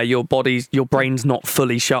that, where your brain's not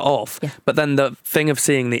fully shut off. Yeah. But then the thing of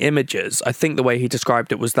seeing the images, I think the way he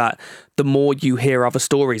described it was that the more you hear other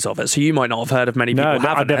stories of it, so you might not have heard of many people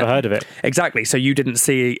I've never heard of it. Exactly. So you didn't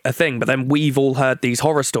see a thing, but then we've all heard these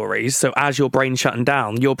horror stories. So as your brain's shutting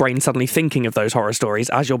down, your brain's suddenly thinking of those horror stories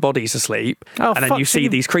as your body's asleep. And then you see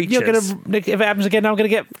these creatures. If it happens again, I'm going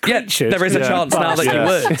to get creatures. Yeah, there is a chance now that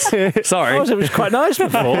you would. Sorry. It was quite nice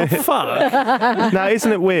before. Fuck. Now,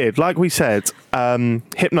 isn't it weird? Like we said,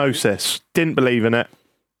 hypnosis, didn't believe in it,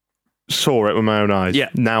 saw it with my own eyes. Yeah.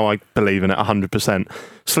 Now I believe in it 100%.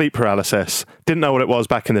 Sleep paralysis, didn't know what it was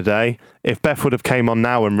back in the day. If Beth would have came on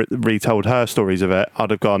now and retold her stories of it, I'd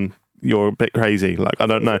have gone, you're a bit crazy. Like, I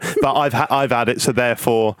don't know. But I've had it, so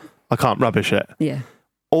therefore I can't rubbish it. Yeah.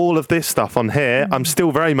 All of this stuff on here, I'm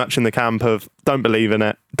still very much in the camp of don't believe in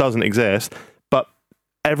it, doesn't exist. But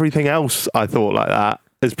everything else I thought like that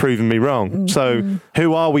has proven me wrong. So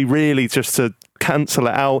who are we really just to cancel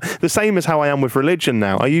it out? The same as how I am with religion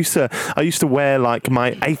now. I used to wear like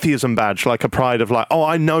my atheism badge, like a pride of like, oh,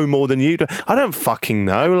 I know more than you do. I don't fucking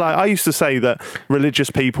know. Like, I used to say that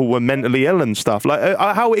religious people were mentally ill and stuff. Like,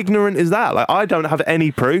 how ignorant is that? Like, I don't have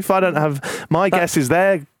any proof. I don't have, my best guess is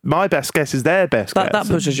their best guess. That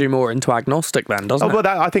pushes you more into agnostic then, doesn't it? Well,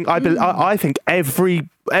 I think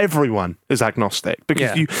everyone is agnostic,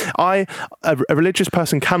 because a religious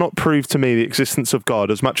person cannot prove to me the existence of God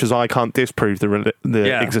as much as I can't disprove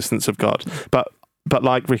the existence of God. But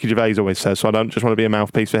like Ricky Gervais always says, so I don't just want to be a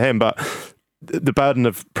mouthpiece for him, but the burden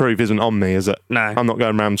of proof isn't on me, is it? No. I'm not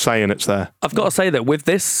going around saying it's there. I've got to say that with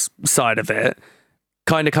this side of it,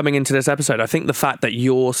 kind of coming into this episode, I think the fact that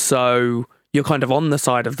you're kind of on the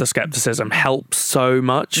side of the skepticism helps so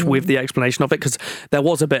much with the explanation of it, because there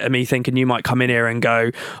was a bit of me thinking you might come in here and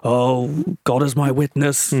go, oh, God is my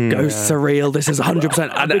witness, ghosts are real, this is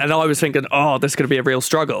 100%. And I was thinking, oh, this is going to be a real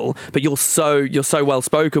struggle. But you're so well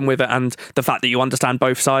spoken with it, and the fact that you understand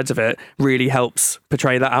both sides of it really helps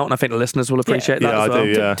portray that out, and I think the listeners will appreciate that as well. I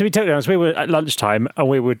do. To be totally honest, we were at lunchtime and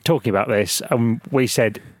we were talking about this, and we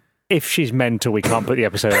said, if she's mental, we can't put the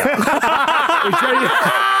episode out.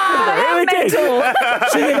 not mental.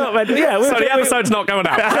 So you're not mental. Yeah. So the episode's not going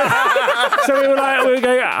out. So we were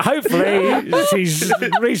going, hopefully she's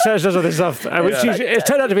researched all this stuff, which it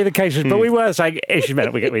turned out to be the case, but we were saying, if she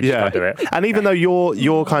meant we just can't do it. And even though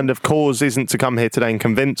your kind of cause isn't to come here today and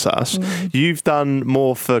convince us, you've done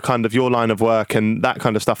more for kind of your line of work and that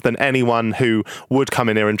kind of stuff than anyone who would come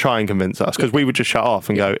in here and try and convince us, because we would just shut off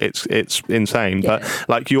and go, it's insane. But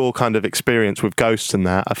like your kind of experience with ghosts and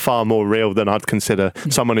that are far more real than I'd consider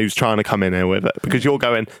someone who's trying to come in here with it, because you're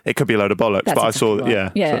going, it could be a load of bollocks. That's but exactly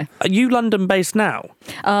I saw, right. Are you London based now?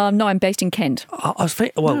 No, I'm based in Kent. I was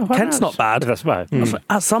thinking, Kent's not bad. That's bad.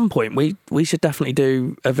 At some point, we should definitely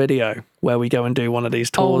do a video where we go and do one of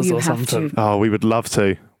these tours or something. Oh, we would love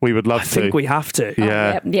to. We would love to. I think we have to.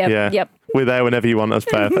 Yep. We're there whenever you want us,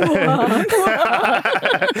 Beth.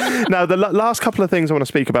 Now, the last couple of things I want to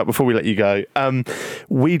speak about before we let you go.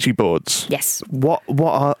 Ouija boards. Yes. What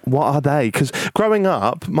are they? Because growing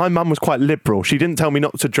up, my mum was quite liberal. She didn't tell me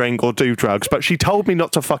not to drink or do drugs, but she told me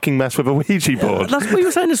not to fucking mess with a Ouija board. That's what we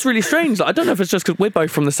were saying. It's really strange. I don't know if it's just because we're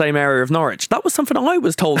both from the same area of Norwich. That was something I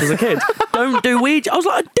was told as a kid. Don't do Ouija. I was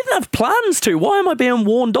like, I didn't have plans to. Why am I being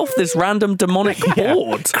warned off this random demonic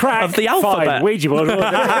board of the alphabet? Fine, Ouija board.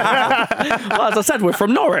 Well, as I said, we're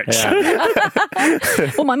from Norwich.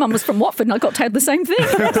 Well, my mum was from Watford and I got told the same thing.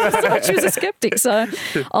 She was a skeptic. So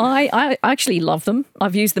I actually love them.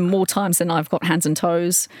 I've used them more times than I've got hands and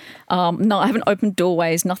toes. No, I haven't opened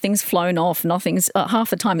doorways. Nothing's flown off. Nothing's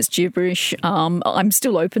half the time it's gibberish. I'm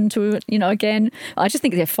still open to it, again. I just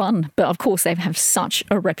think they're fun. But of course, they have such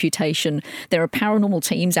a reputation. There are paranormal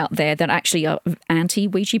teams out there that actually are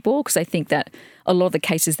anti-Ouija board because they think that a lot of the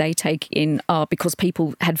cases they take in are because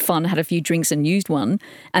people had fun, had a few drinks and used one,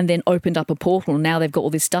 and then opened up a portal. And now they've got all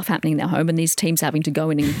this stuff happening in their home and these teams having to go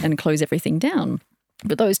in and close everything down.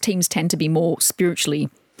 But those teams tend to be more spiritually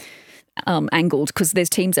angled because there's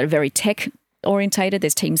teams that are very tech orientated,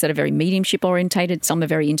 there's teams that are very mediumship orientated, some are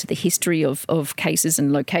very into the history of cases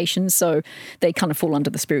and locations, so they kind of fall under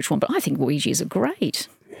the spiritual one. But I think Ouijas are great.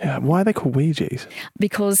 Yeah, why are they called Ouijas?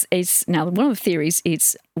 Because it's now one of the theories.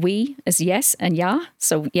 It's we as yes and ya,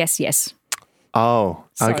 so yes. Oh,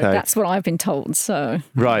 okay. So that's what I've been told. So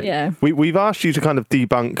right, yeah. We've asked you to kind of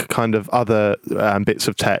debunk kind of other bits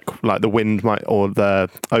of tech, like the wind might or the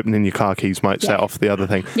opening your car keys might set off the other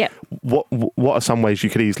thing. Yeah. What are some ways you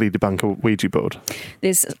could easily debunk a Ouija board?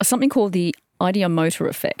 There's something called the ideomotor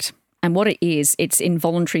effect, and what it is, it's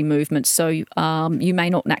involuntary movement. So you may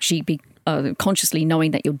not actually be consciously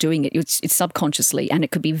knowing that you're doing it. It's subconsciously, and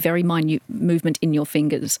it could be very minute movement in your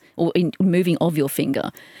fingers or in moving of your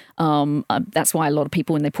finger. That's why a lot of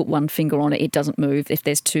people, when they put one finger on it, it doesn't move. If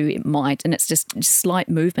there's two, it might, and it's just slight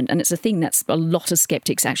movement. And it's a thing that's a lot of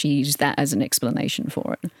skeptics actually use that as an explanation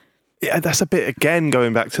for it. Yeah, that's a bit, again,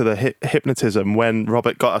 going back to the hypnotism when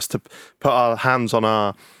Robert got us to put our hands on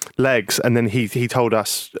our legs, and then he told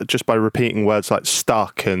us just by repeating words like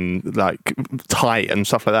stuck and like tight and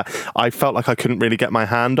stuff like that, I felt like I couldn't really get my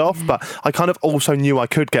hand off, but I kind of also knew I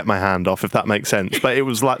could get my hand off, if that makes sense. But it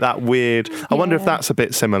was like that weird, I wonder if that's a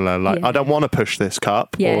bit similar, like I don't want to push this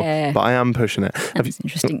cup, but I am pushing it. It's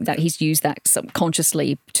interesting that he's used that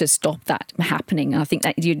subconsciously to stop that happening. And I think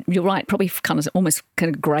that you're right, probably kind of almost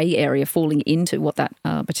kind of grey area falling into what that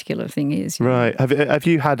particular thing is. Right. Have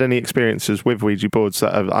you had any experiences with Ouija boards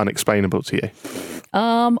that are unexplainable to you?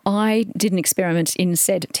 I did an experiment in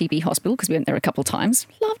said TB hospital because we went there a couple of times.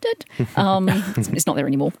 Loved it. It's not there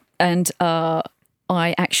anymore. And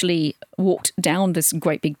I actually walked down this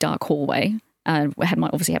great big dark hallway. I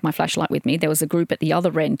obviously had my flashlight with me. There was a group at the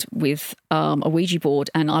other end with a Ouija board,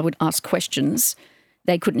 and I would ask questions.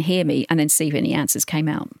 They couldn't hear me, and then see if any answers came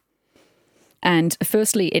out. And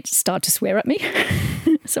firstly, it started to swear at me.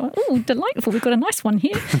 So, delightful, we've got a nice one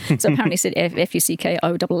here. So apparently it said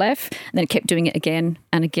F-U-C-K-O-F-F. And then it kept doing it again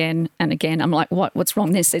and again and again. I'm like, what's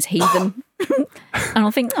wrong? Then it says heathen. And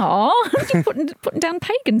I'll think, you're putting down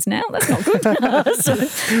pagans now. That's not good.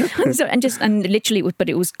 and literally,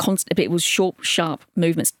 it was constant. It was short, sharp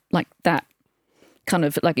movements like that. Kind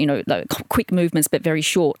of like, like quick movements, but very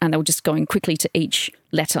short. And they were just going quickly to each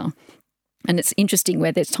letter. And it's interesting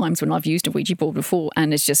where there's times when I've used a Ouija board before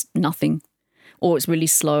and it's just nothing, or it's really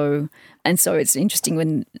slow. And so it's interesting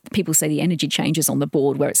when people say the energy changes on the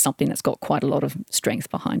board where it's something that's got quite a lot of strength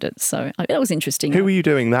behind it. So that was interesting. Who were you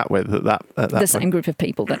doing that with at that the point? Same group of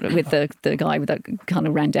people with the guy that kind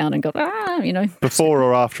of ran down and got, Before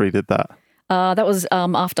or after he did that? That was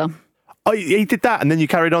after. Oh, he did that, and then you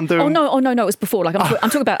carried on doing. Oh no, it was before. Like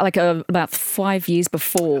I'm talking about about 5 years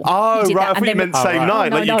before. Oh right, I thought you meant same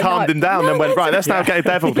night. You calmed him down, and went right. Let's now get a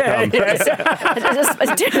devil to come.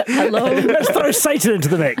 Hello. Let's throw Satan into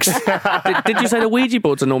the mix. Did you say the Ouija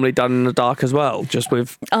boards are normally done in the dark as well, just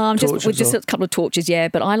with just a couple of torches? Yeah,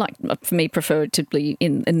 but I prefer it to be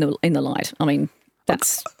in the light. I mean. I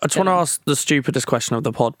just want to ask the stupidest question of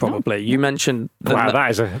the pod, probably. You mentioned... that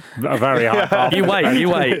is a very hard part. You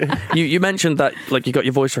wait. You mentioned that like you got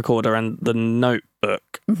your voice recorder and the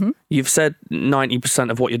notebook. Mm-hmm. You've said 90%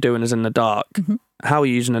 of what you're doing is in the dark. Mm-hmm. How are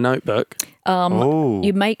you using a notebook?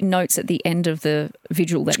 You make notes at the end of the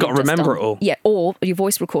vigil. That you've got to remember it all. Yeah, or your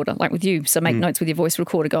voice recorder, like with you. So make notes with your voice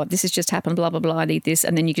recorder. Go, this has just happened, blah, blah, blah, I need this.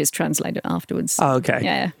 And then you just translate it afterwards. Oh, okay.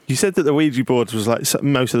 Yeah. You said that the Ouija board was like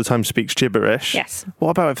most of the time speaks gibberish. Yes.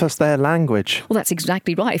 What about if that's their language? Well, that's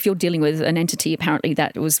exactly right. If you're dealing with an entity apparently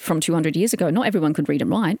that was from 200 years ago, not everyone could read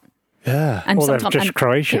and write. Yeah. And they're just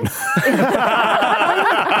Croatian.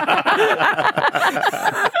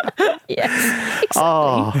 Yes, exactly.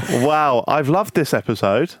 Oh, wow. I've loved this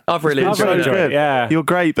episode. I've really enjoyed it. Yeah. You're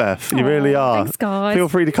great, Beth. You really are. Thanks, guys. Feel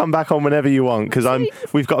free to come back on whenever you want, because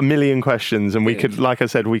we've got a million questions, and we could, like I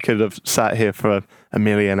said, we could have sat here for a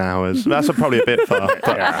million hours. That's probably a bit far,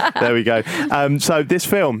 but there we go. So this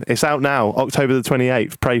film, it's out now, October the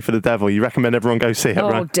 28th, Pray for the Devil. You recommend everyone go see it,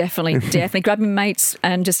 right? Oh, definitely. Grab your mates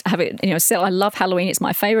and just have it, I love Halloween. It's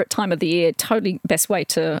my favourite time of the year. Totally best way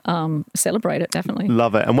to celebrate it, definitely.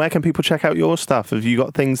 Love it. And where can people check out your stuff? Have you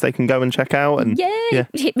got things they can go and check out? And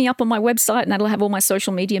hit me up on my website, and that'll have all my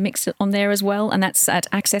social media mixed on there as well, and that's at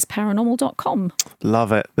accessparanormal.com.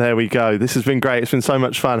 Love it. There we go. This has been great. It's been so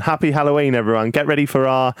much fun. Happy Halloween, everyone. Get ready for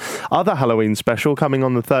our other Halloween special coming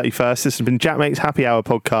on the 31st. This has been Jack Mate's Happy Hour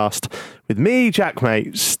podcast with me, Jack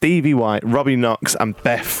Mate, Stevie White, Robbie Knox, and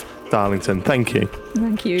Beth Darlington. Thank you.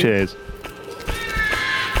 Thank you. Cheers.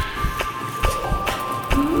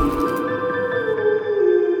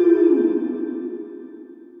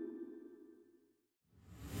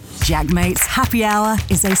 Jack Mate's Happy Hour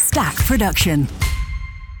is a Stack production.